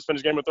reference. I just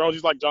finished Game of Thrones.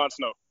 He's like Jon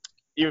Snow.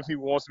 Even if he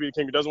wants to be the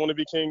king or doesn't want to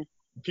be king,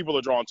 people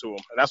are drawn to him.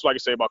 And that's what I can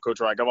say about Coach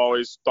Reich. I've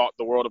always thought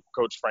the world of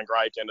Coach Frank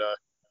Reich. And,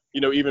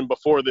 even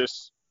before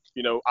this,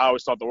 I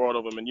always thought the world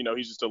of him. And,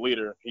 he's just a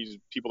leader.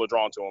 People are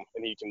drawn to him,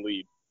 and he can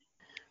lead.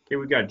 Okay,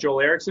 we got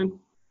Joel Erickson.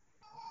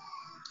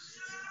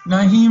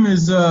 Nyheim,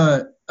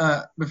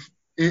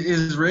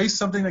 is race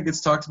something that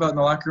gets talked about in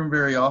the locker room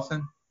very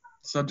often?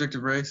 Subject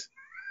of race?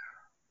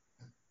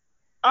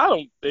 I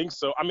don't think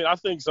so. I mean, I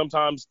think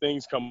sometimes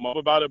things come up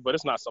about it, but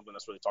it's not something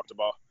that's really talked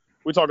about.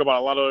 We talk about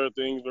a lot of other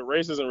things, but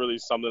race isn't really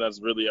something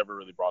that's really ever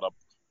really brought up.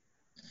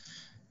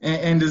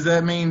 And does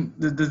that mean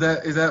is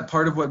that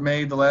part of what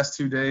made the last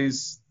 2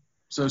 days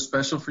so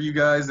special for you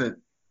guys, that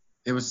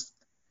it was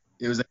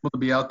able to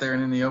be out there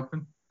and in the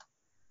open?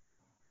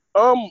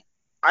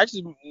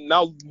 Actually,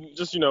 now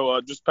just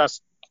just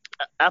past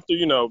after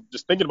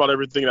just thinking about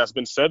everything that's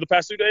been said the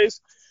past 2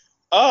 days.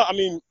 I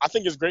mean, I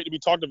think it's great to be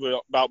talked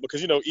about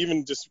because,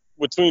 even just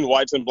between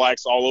whites and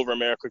blacks all over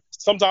America,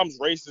 sometimes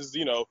race is,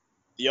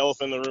 the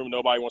elephant in the room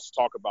nobody wants to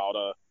talk about.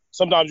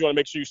 Sometimes you want to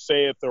make sure you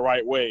say it the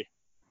right way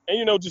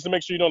and, just to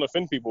make sure you don't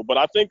offend people. But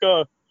I think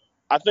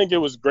it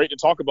was great to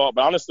talk about.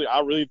 But honestly, I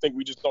really think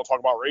we just don't talk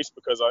about race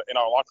because in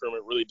our locker room,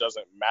 it really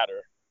doesn't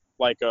matter.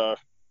 Like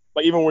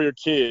even when you're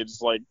kids,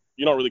 like,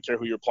 you don't really care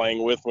who you're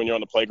playing with when you're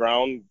on the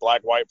playground,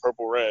 black, white,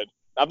 purple, red.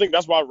 I think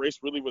that's why race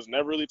really was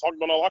never really talked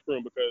about in our locker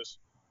room, because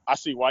I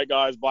see white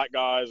guys, black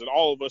guys, and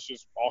all of us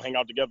just all hang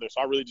out together.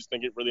 So I really just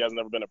think it really has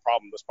never been a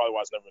problem. That's probably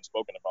why it's never been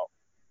spoken about.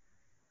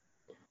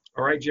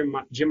 All right, Jim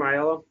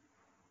Aiello.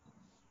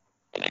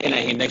 And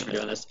I thanks for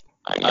doing this.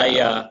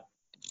 I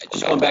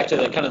just going back to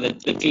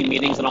the team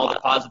meetings and all the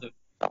positive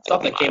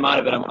stuff that came out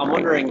of it. I'm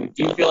wondering,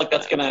 do you feel like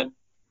that's going to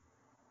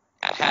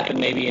happen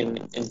maybe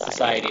in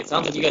society? It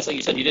sounds like you guys, like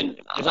you said,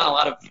 there's not a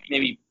lot of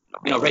maybe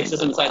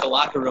racism inside the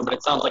locker room, but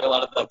it sounds like a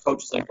lot of the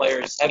coaches and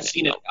players have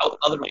seen it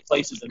other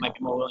places that might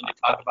be more willing to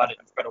talk about it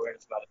and spread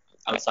awareness about it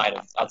outside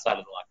of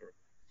the locker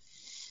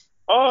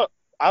room.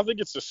 I think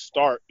it's a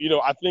start.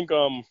 I think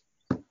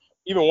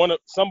even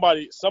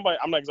somebody,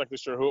 I'm not exactly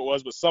sure who it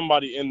was, but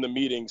somebody in the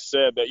meeting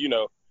said that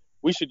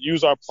we should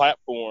use our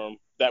platform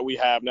that we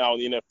have now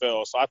in the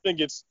NFL. So I think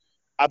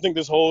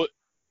this whole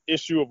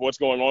issue of what's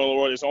going on in the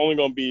world is only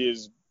going to be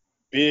as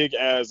big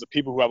as the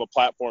people who have a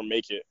platform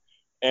make it.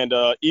 And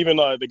even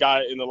the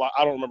guy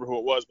I don't remember who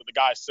it was, but the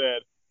guy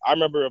said, I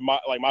remember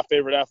my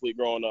favorite athlete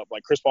growing up,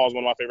 like Chris Paul is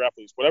one of my favorite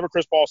athletes. Whatever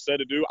Chris Paul said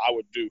to do, I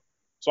would do.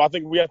 So I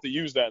think we have to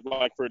use that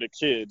for the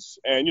kids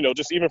and,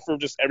 just even for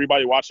just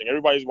everybody watching.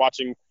 Everybody's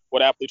watching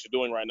what athletes are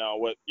doing right now,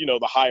 what, the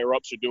higher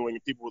ups are doing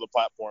and people with a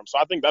platform. So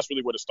I think that's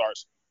really where it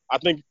starts. I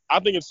think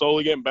it's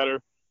slowly getting better,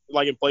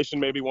 like inflation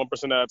maybe 1%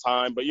 at a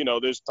time, but,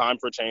 there's time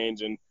for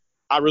change. And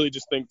I really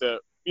just think that,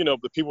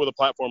 the people with a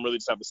platform really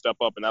just have to step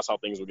up, and that's how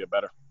things will get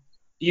better.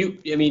 Do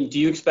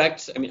you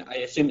expect, I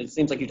assume it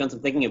seems like you've done some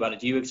thinking about it.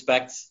 Do you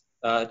expect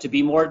to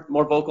be more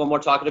vocal and more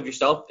talkative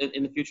yourself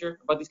in the future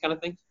about these kind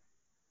of things?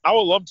 I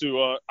would love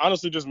to.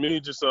 Honestly, just me,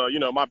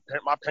 my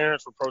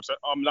parents were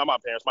not my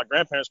parents, my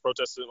grandparents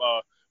protested.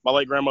 My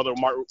late grandmother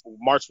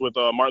marched with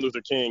Martin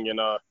Luther King, and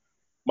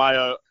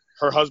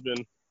her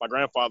husband, my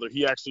grandfather,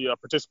 he actually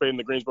participated in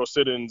the Greensboro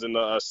sit-ins in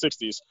the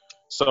 60s.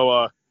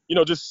 So,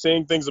 just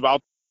saying things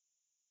about.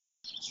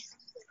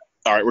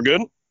 All right, we're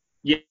good?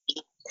 Yeah.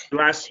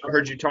 Last I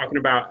heard you talking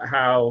about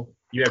how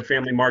you had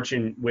family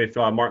marching with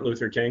Martin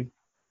Luther King.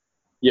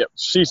 Yeah,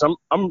 jeez,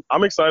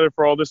 I'm excited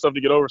for all this stuff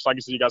to get over so I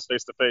can see you guys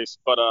face to face.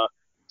 But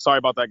sorry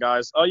about that,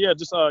 guys.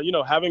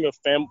 Having a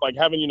family, like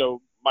having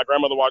my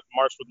grandmother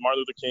march with Martin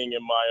Luther King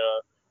and my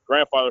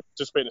grandfather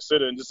participate in a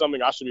sit-in, just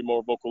something I should be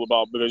more vocal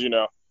about because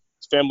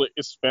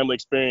it's family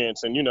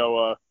experience, and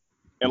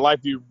in life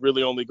you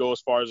really only go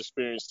as far as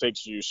experience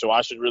takes you. So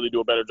I should really do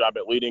a better job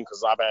at leading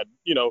because I've had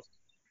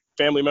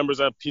family members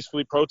that have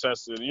peacefully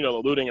protested.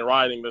 The looting and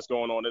rioting that's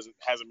going on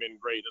hasn't been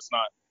great. It's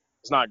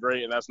not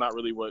great, and that's not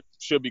really what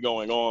should be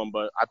going on.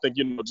 But I think,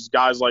 just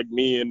guys like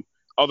me and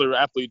other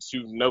athletes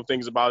who know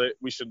things about it,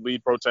 we should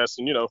lead protests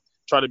and,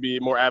 try to be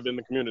more avid in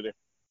the community.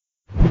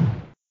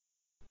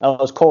 That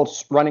was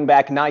Colts running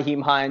back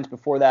Nyheim Hines.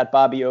 Before that,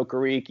 Bobby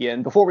Okereke.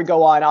 And before we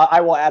go on,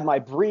 I will add my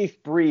brief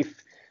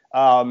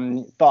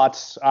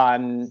thoughts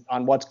on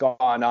what's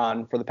gone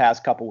on for the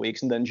past couple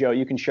weeks. And then, Joe,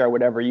 you can share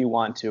whatever you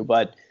want to.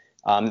 But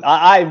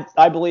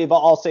I believe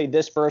I'll say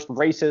this first.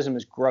 Racism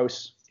is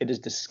gross. It is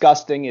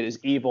disgusting. It is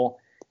evil,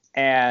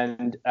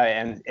 and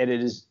it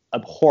is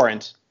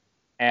abhorrent.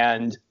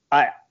 And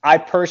I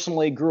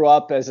personally grew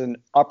up as an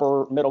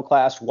upper middle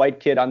class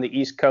white kid on the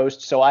East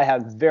Coast, so I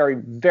have very,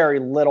 very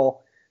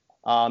little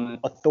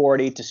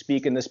authority to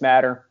speak in this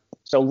matter.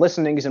 So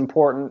listening is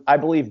important. I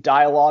believe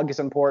dialogue is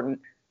important.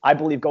 I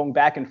believe going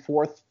back and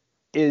forth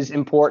is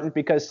important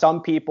because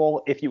some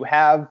people, if you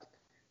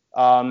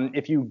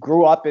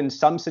grew up in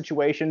some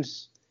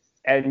situations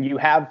and you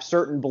have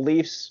certain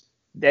beliefs,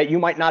 that you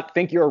might not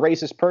think you're a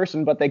racist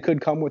person, but they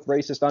could come with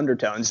racist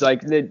undertones.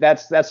 Like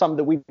that's something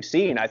that we've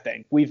seen. I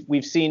think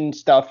we've seen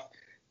stuff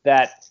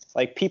that,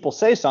 like, people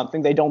say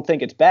something, they don't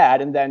think it's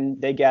bad, and then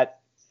they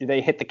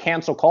hit the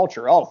cancel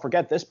culture. Oh,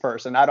 forget this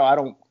person. I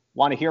don't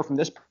want to hear from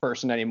this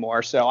person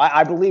anymore. So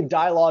I believe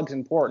dialogue is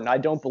important. I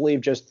don't believe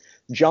just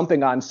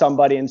jumping on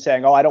somebody and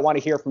saying, oh, I don't want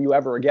to hear from you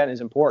ever again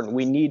is important.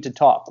 We need to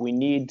talk. We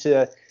need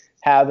to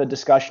have a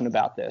discussion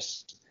about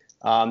this.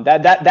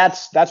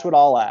 That's what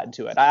I'll add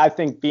to it. I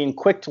think being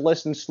quick to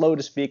listen, slow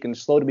to speak, and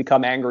slow to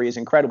become angry is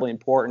incredibly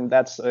important.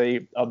 That's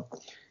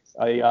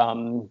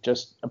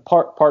just a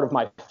part of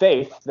my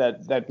faith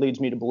that leads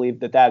me to believe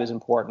that is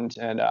important.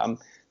 And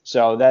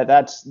so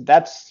that's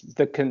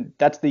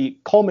the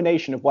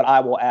culmination of what I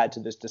will add to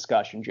this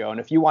discussion, Joe. And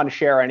if you want to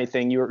share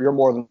anything, you're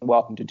more than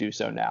welcome to do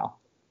so now.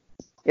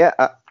 Yeah,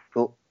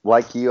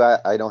 like you,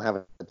 I don't have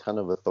a ton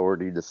of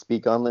authority to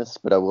speak on this,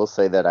 but I will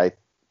say that I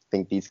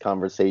think these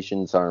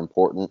conversations are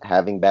important,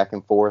 having back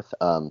and forth.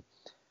 I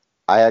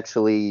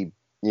actually,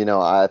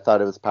 I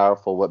thought it was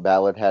powerful what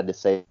Ballard had to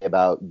say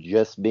about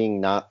just being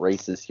not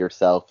racist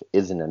yourself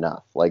isn't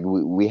enough. Like,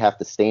 we have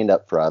to stand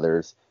up for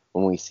others.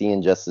 When we see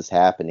injustice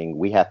happening,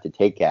 we have to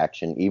take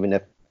action, even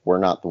if we're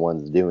not the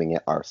ones doing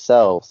it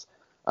ourselves.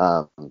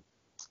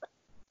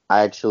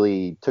 I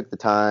actually took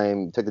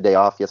the day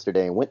off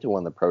yesterday and went to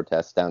one of the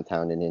protests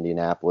downtown in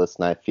Indianapolis,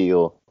 and I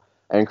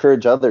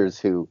encourage others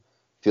who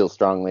feel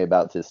strongly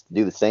about this to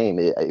do the same.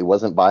 It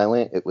wasn't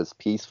violent. It was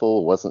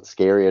peaceful. It wasn't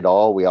scary at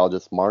all. We all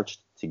just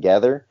marched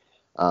together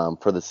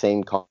for the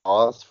same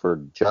cause,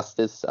 for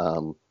justice,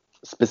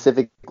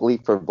 specifically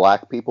for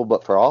Black people,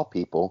 but for all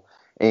people.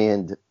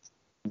 And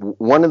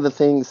one of the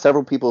things,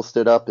 several people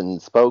stood up and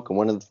spoke, and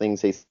one of the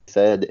things they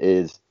said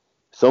is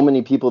so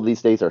many people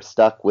these days are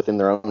stuck within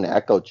their own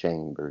echo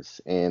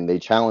chambers, and they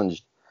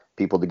challenged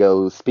people to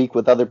go speak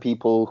with other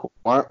people who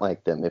aren't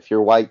like them. If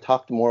you're white,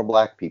 talk to more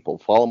Black people,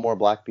 follow more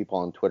Black people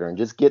on Twitter, and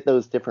just get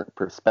those different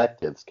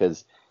perspectives,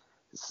 because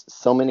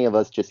so many of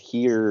us just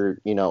hear,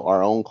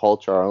 our own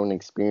culture, our own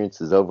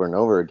experiences over and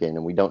over again,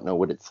 and we don't know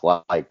what it's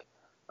like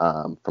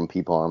from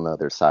people on the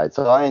other side.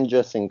 So I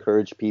just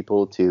encourage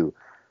people to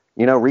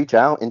reach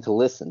out and to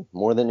listen.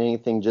 More than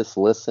anything, just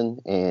listen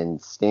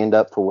and stand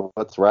up for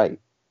what's right.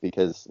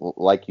 Because,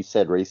 like you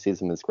said,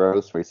 racism is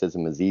gross,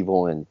 racism is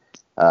evil, and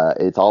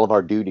it's all of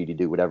our duty to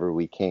do whatever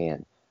we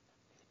can.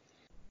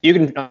 You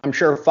can, I'm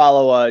sure,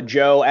 follow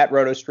Joe at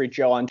Roto Street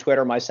Joe on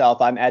Twitter.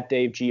 Myself, I'm at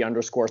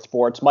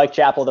DaveG_sports. Mike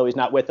Chappell, though he's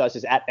not with us,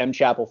 is at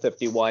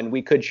MChappell51.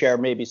 We could share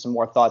maybe some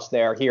more thoughts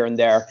there, here and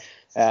there,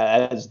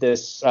 as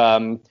this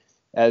current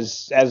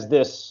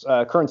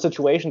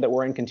situation that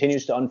we're in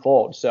continues to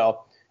unfold.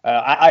 So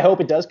I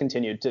hope it does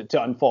continue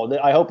to unfold.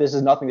 I hope this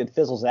is nothing that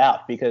fizzles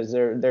out, because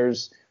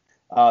there's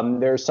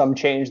some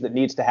change that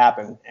needs to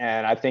happen,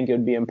 and I think it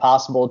would be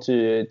impossible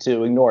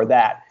to ignore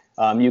that.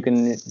 You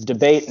can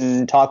debate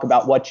and talk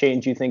about what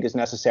change you think is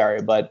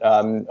necessary, but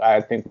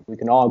I think we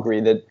can all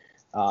agree that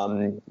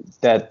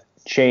that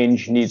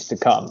change needs to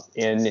come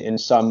in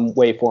some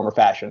way, form, or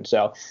fashion.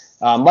 So,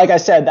 like I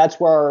said, that's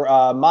where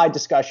my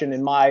discussion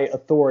and my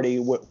authority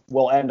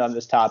will end on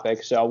this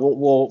topic. So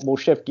we'll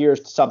shift gears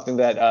to something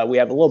that we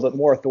have a little bit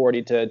more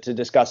authority to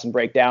discuss and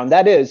break down.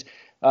 That is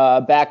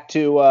back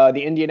to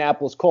the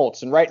Indianapolis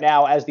Colts. And right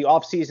now, as the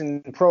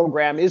offseason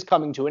program is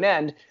coming to an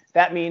end,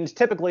 that means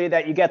typically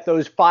that you get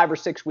those 5 or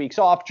 6 weeks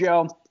off,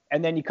 Joe,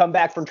 and then you come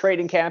back from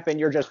training camp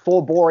and you're just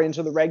full bore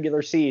into the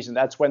regular season.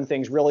 That's when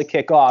things really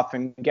kick off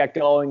and get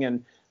going.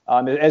 And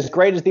as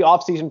great as the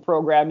offseason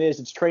program is,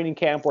 it's training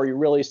camp where you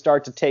really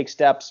start to take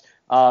steps,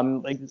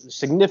 like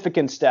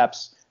significant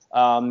steps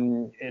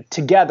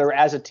together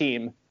as a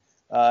team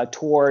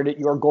toward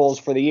your goals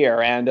for the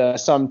year. And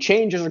some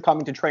changes are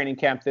coming to training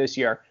camp this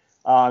year.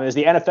 As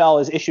the NFL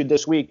has issued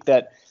this week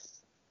that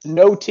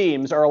no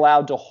teams are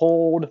allowed to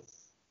hold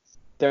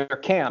their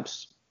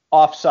camps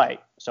off-site.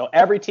 So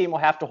every team will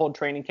have to hold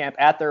training camp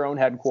at their own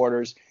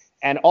headquarters.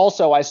 And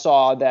also I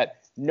saw that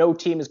no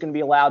team is going to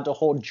be allowed to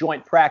hold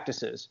joint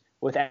practices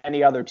with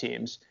any other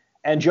teams.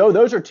 And Joe,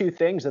 those are two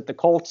things that the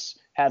Colts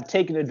have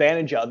taken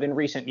advantage of in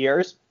recent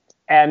years.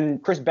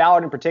 And Chris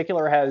Ballard in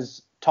particular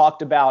has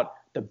talked about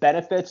the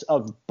benefits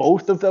of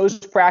both of those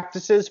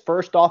practices.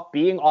 First off,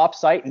 being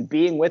off-site and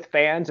being with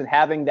fans and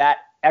having that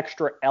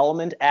extra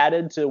element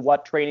added to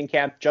what training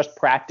camp just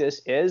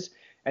practice is.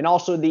 And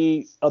also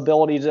the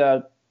ability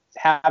to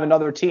have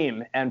another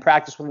team and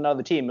practice with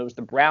another team. It was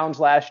the Browns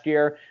last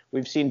year.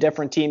 We've seen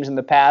different teams in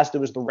the past. It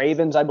was the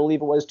Ravens, I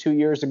believe it was 2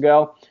 years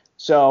ago.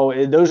 So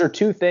those are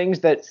two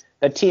things that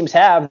teams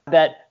have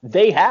that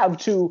they have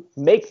to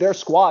make their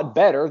squad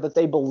better, that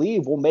they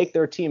believe will make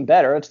their team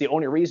better. It's the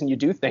only reason you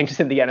do things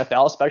in the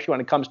NFL, especially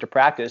when it comes to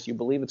practice. You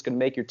believe it's going to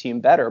make your team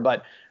better.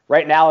 But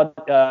right now,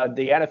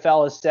 the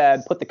NFL has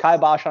said put the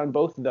kibosh on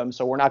both of them,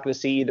 so we're not going to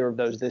see either of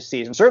those this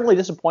season. Certainly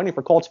disappointing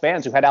for Colts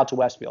fans who head out to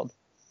Westfield.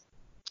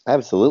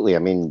 Absolutely. I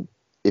mean,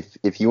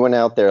 if you went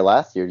out there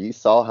last year, you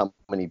saw how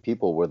many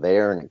people were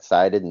there and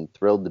excited and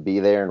thrilled to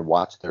be there and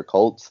watch their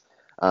Colts.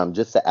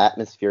 Just the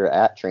atmosphere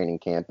at training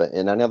camp.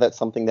 And I know that's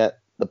something that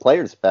the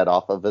players fed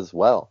off of as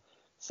well.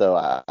 So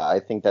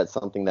I think that's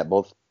something that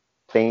both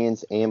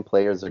fans and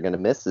players are going to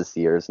miss this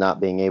year, is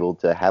not being able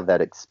to have that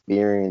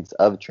experience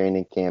of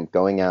training camp,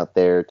 going out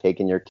there,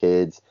 taking your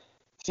kids,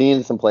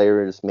 seeing some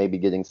players, maybe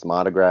getting some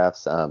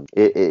autographs.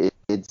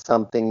 It's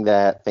something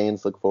that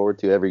fans look forward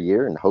to every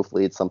year, and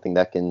hopefully it's something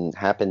that can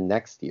happen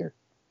next year.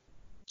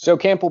 So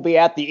camp will be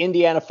at the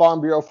Indiana Farm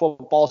Bureau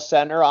Football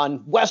Center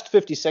on West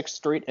 56th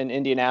Street in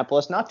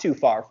Indianapolis, not too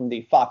far from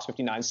the Fox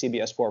 59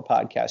 CBS 4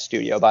 podcast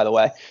studio, by the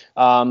way.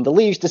 The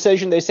league's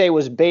decision, they say,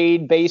 was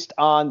made based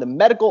on the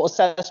medical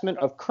assessment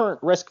of current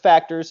risk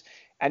factors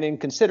and in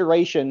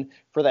consideration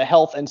for the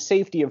health and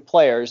safety of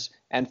players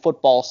and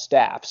football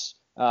staffs.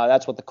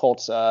 That's what the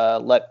Colts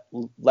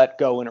let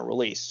go in a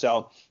release.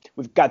 So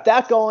we've got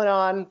that going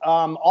on.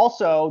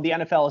 Also, the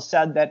NFL has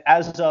said that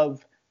as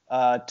of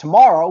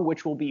tomorrow,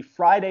 which will be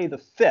Friday the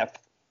 5th,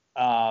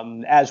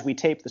 as we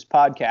tape this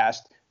podcast,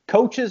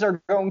 coaches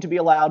are going to be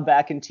allowed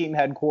back in team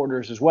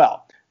headquarters as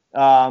well.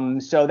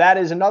 So that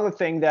is another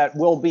thing that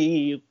will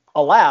be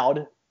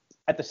allowed.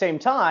 At the same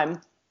time,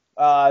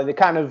 they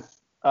kind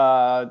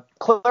of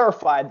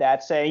clarified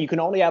that, saying you can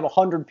only have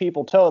 100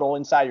 people total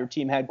inside your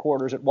team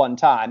headquarters at one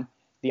time.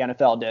 The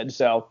NFL did.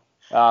 So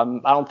I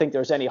don't think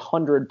there's any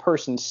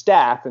 100-person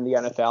staff in the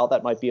NFL.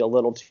 That might be a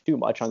little too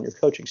much on your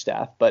coaching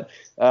staff. But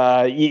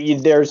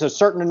there's a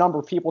certain number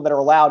of people that are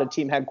allowed at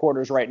team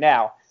headquarters right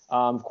now.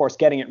 Of course,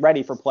 getting it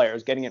ready for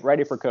players, getting it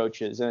ready for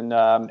coaches,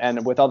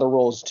 and with other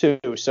rules too.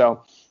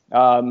 So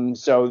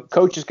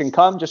coaches can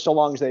come just so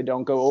long as they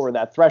don't go over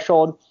that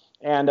threshold.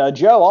 And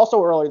Joe,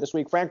 also earlier this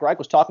week, Frank Reich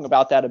was talking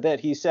about that a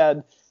bit. He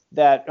said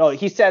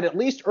at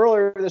least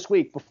earlier this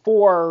week,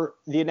 before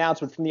the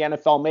announcement from the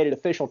NFL made it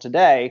official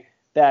today,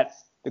 that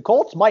the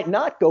Colts might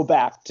not go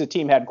back to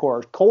team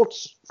headquarters.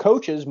 Colts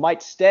coaches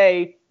might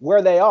stay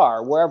where they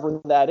are,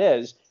 wherever that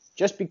is,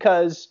 just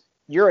because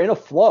you're in a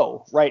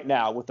flow right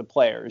now with the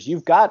players.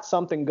 You've got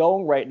something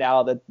going right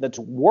now that's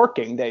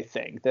working, they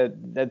think,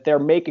 that they're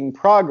making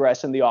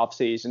progress in the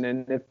offseason.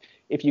 And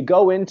if you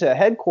go into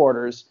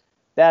headquarters,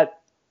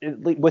 that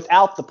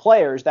without the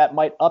players, that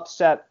might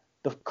upset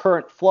the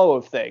current flow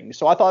of things.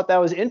 So I thought that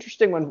was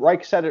interesting when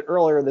Reich said it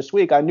earlier this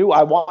week. I knew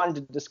I wanted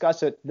to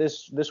discuss it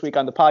this week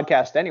on the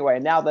podcast anyway.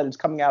 And now that it's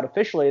coming out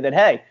officially that,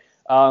 hey,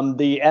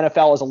 the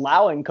NFL is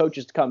allowing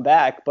coaches to come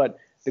back, but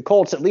the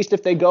Colts, at least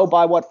if they go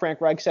by what Frank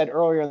Reich said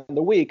earlier in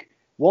the week,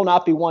 will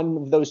not be one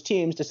of those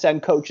teams to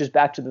send coaches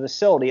back to the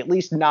facility, at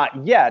least not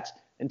yet,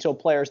 until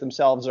players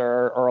themselves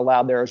are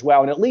allowed there as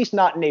well, and at least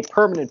not in a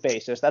permanent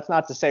basis. That's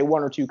not to say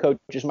one or two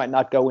coaches might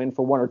not go in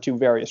for one or two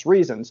various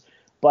reasons.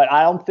 But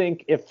I don't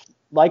think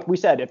like we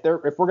said, if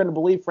we're going to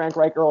believe Frank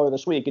Reich earlier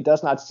this week, it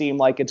does not seem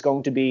like it's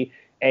going to be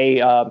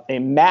a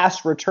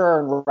mass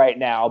return right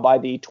now by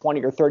the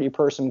 20 or 30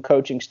 person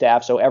coaching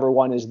staff, so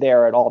everyone is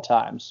there at all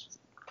times.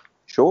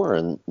 Sure,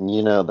 and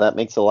that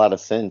makes a lot of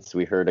sense.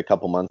 We heard a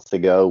couple months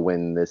ago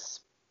when this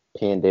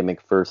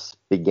pandemic first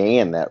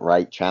began that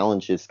Reich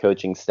challenged his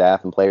coaching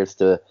staff and players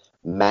to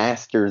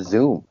master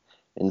Zoom.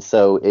 And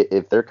so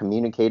if they're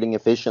communicating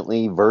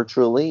efficiently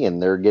virtually and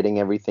they're getting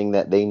everything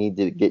that they need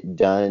to get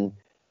done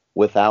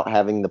without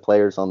having the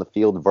players on the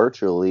field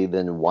virtually,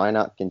 then why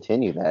not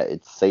continue that?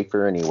 It's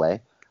safer anyway.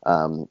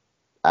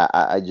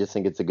 I just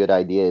think it's a good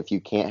idea. If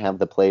you can't have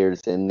the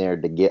players in there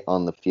to get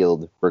on the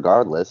field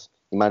regardless,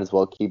 you might as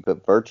well keep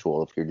it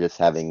virtual if you're just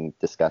having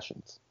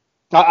discussions.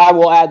 I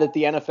will add that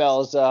the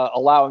NFL is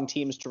allowing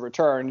teams to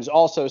return, is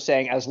also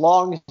saying as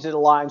long as it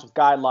aligns with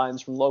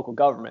guidelines from local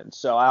governments.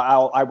 So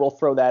I will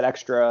throw that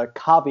extra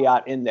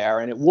caveat in there,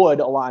 and it would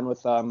align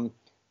with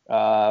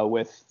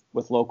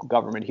local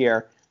government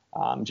here.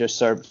 Just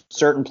so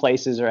certain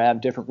places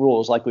have different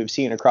rules, like we've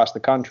seen across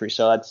the country.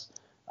 So that's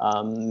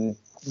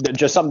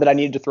just something that I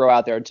needed to throw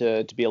out there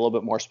to be a little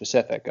bit more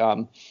specific.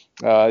 The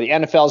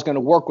NFL is going to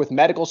work with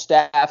medical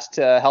staffs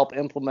to help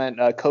implement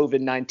a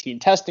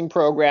COVID-19 testing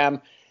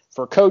program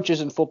for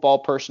coaches and football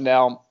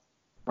personnel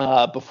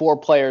before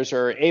players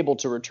are able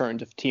to return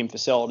to team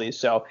facilities.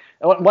 So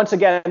once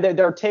again,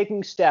 they're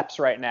taking steps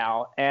right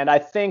now. And I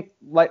think,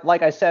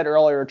 like I said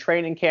earlier,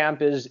 training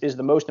camp is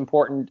the most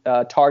important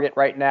target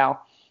right now.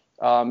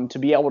 To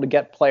be able to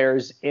get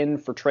players in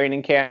for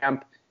training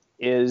camp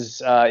is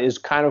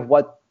kind of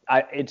what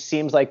it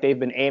seems like they've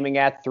been aiming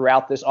at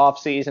throughout this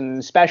offseason,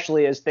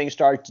 especially as things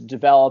start to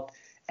develop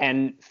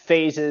and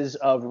phases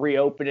of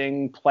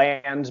reopening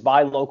plans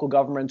by local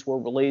governments were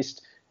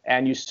released.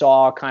 And you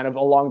saw kind of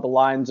along the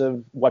lines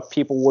of what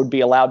people would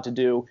be allowed to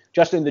do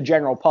just in the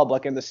general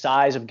public, and the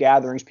size of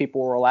gatherings people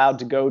were allowed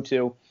to go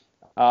to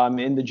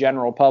in the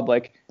general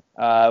public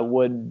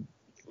would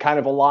kind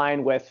of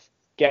align with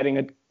getting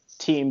a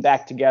team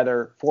back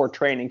together for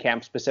training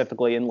camp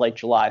specifically in late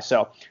July.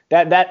 So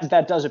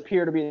that does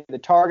appear to be the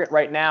target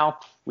right now.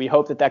 We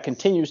hope that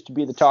continues to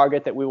be the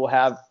target, that we will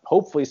have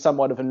hopefully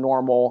somewhat of a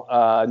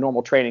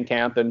normal training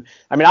camp. And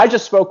I mean, I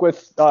just spoke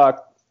with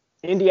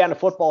Indiana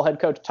football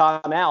head coach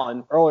Tom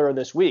Allen earlier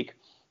this week,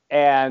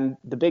 and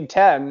the Big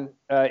Ten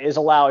is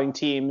allowing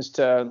teams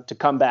to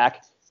come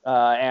back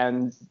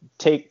and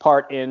take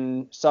part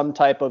in some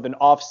type of an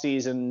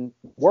off-season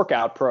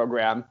workout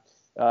program.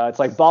 It's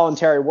like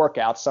voluntary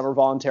workouts, summer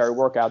voluntary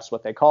workouts,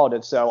 what they called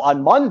it. So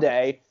on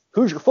Monday,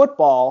 Hoosier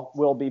football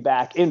will be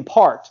back in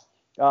part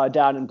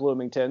down in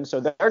Bloomington. So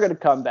they're going to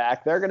come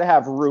back. They're going to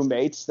have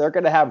roommates. They're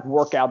going to have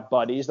workout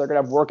buddies. They're going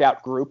to have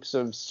workout groups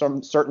of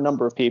some certain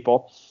number of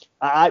people.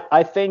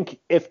 I think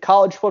if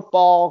college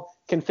football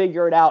can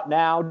figure it out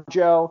now,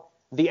 Joe,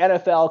 the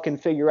NFL can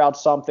figure out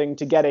something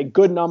to get a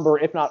good number,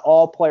 if not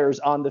all players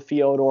on the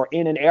field or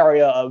in an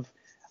area of,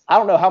 I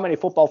don't know how many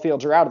football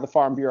fields are out of the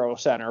Farm Bureau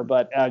Center,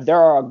 but there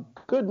are a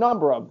good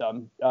number of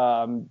them.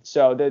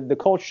 So the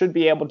Colts should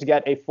be able to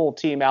get a full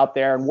team out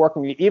there and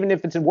working, even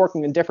if it's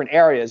working in different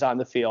areas on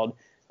the field,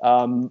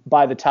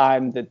 by the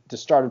time that the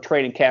start of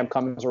training camp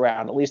comes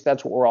around. At least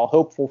that's what we're all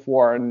hopeful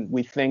for, and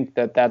we think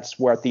that that's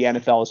what the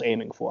NFL is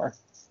aiming for.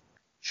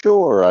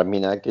 Sure. I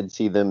mean, I could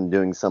see them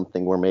doing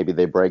something where maybe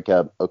they break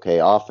up, okay,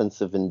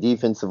 offensive and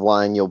defensive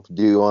line you'll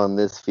do on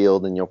this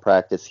field and you'll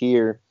practice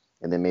here,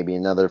 and then maybe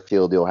another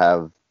field you'll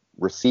have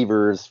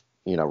receivers,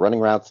 running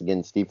routes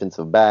against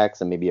defensive backs,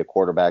 and maybe a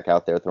quarterback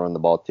out there throwing the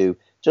ball too,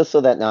 just so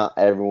that not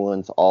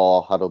everyone's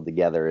all huddled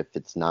together if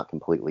it's not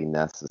completely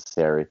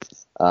necessary.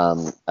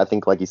 I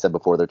think, like you said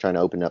before, they're trying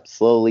to open up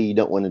slowly. You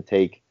don't want to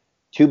take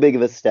too big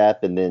of a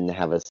step and then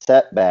have a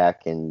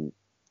setback and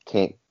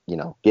can't,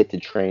 get to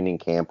training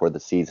camp or the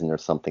season or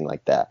something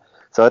like that.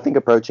 So I think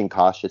approaching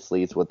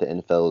cautiously is what the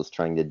NFL is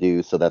trying to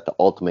do so that the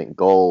ultimate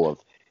goal of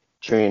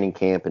training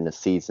camp and the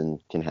season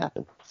can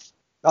happen.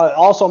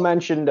 Also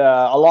mentioned,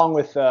 along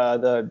with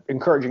the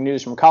encouraging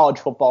news from college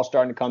football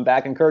starting to come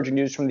back, encouraging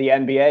news from the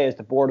NBA is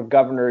the Board of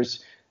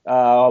Governors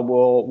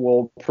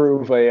will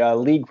approve a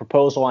league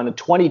proposal on a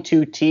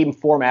 22-team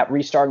format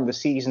restarting the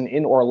season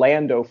in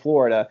Orlando,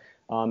 Florida.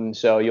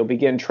 So you'll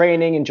begin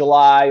training in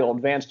July. You'll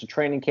advance to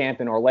training camp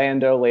in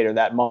Orlando later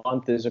that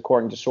month, is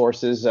according to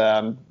sources.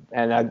 And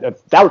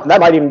that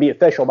might even be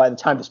official by the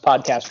time this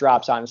podcast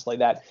drops, honestly.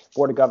 That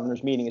Board of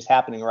Governors meeting is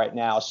happening right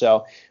now.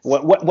 So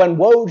when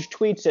Woj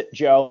tweets it,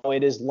 Joe,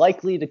 it is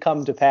likely to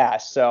come to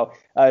pass. So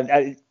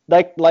it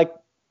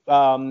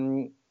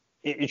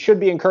should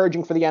be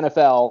encouraging for the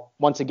NFL,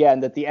 once again,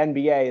 that the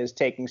NBA is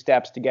taking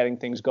steps to getting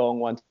things going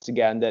once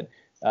again, that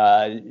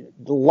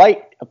the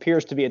light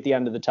appears to be at the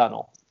end of the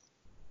tunnel.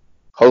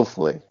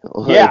 Hopefully.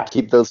 Yeah.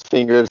 Keep those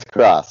fingers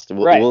crossed.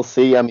 Right. We'll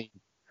see. I mean,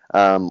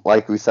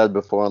 like we said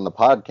before on the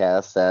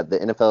podcast, that the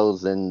NFL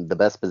is in the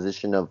best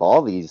position of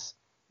all these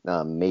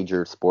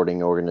major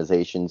sporting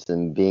organizations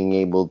and being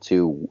able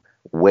to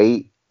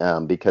wait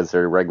because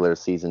their regular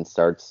season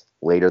starts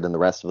later than the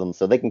rest of them.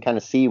 So they can kind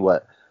of see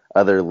what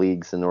other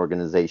leagues and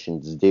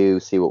organizations do,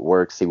 see what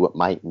works, see what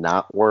might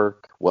not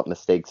work, what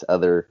mistakes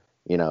the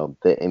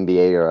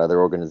NBA or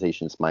other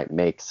organizations might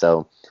make.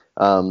 So,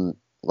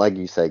 like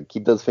you said,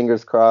 keep those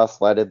fingers crossed,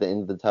 light at the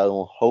end of the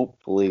tunnel.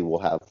 Hopefully we'll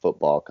have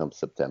football come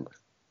September.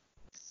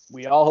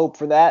 We all hope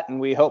for that, and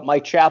we hope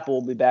Mike Chappell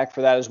will be back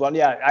for that as well.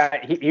 Yeah,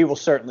 he will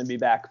certainly be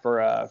back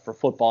for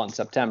football in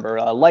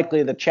September.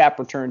 Likely the Chap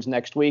returns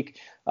next week.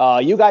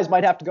 You guys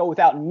might have to go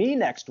without me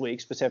next week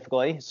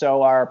specifically,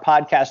 so our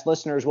podcast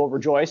listeners will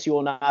rejoice. You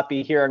will not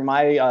be hearing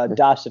my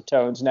dulcet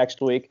tones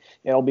next week.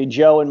 It'll be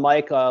Joe and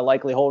Mike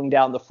likely holding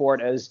down the fort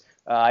as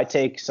I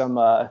take some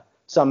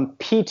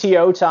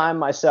PTO time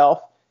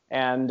myself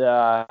and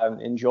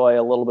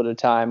enjoy a little bit of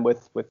time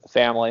with the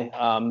family.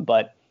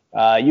 But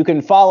you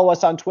can follow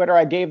us on Twitter.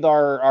 I gave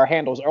our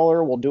handles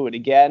earlier. We'll do it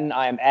again.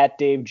 I am at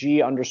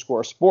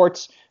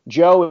DaveG_sports.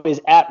 Joe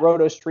is at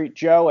Roto Street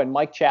Joe, and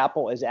Mike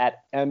Chappell is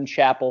at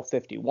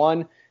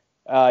mchappell51.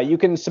 You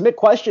can submit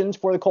questions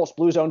for the Colts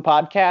Blue Zone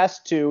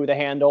podcast to the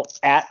handle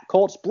at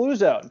Colts Blue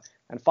Zone,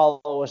 and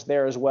follow us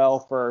there as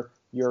well for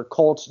your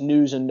Colts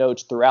news and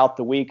notes throughout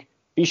the week.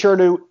 Be sure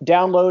to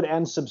download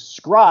and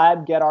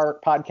subscribe, get our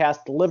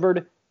podcast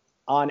delivered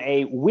on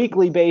a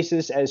weekly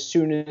basis as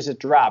soon as it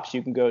drops.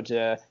 You can go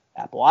to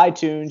Apple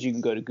iTunes, you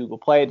can go to Google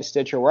Play, to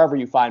Stitcher, wherever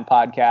you find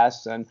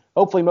podcasts. And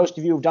hopefully most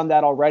of you have done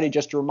that already.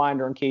 Just a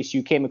reminder in case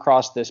you came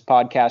across this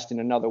podcast in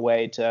another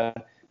way to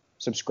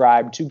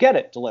subscribe to get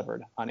it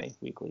delivered on a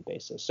weekly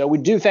basis. So we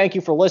do thank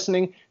you for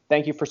listening.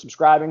 Thank you for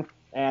subscribing.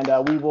 And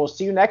we will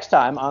see you next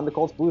time on the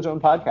Colts Blue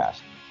Zone podcast.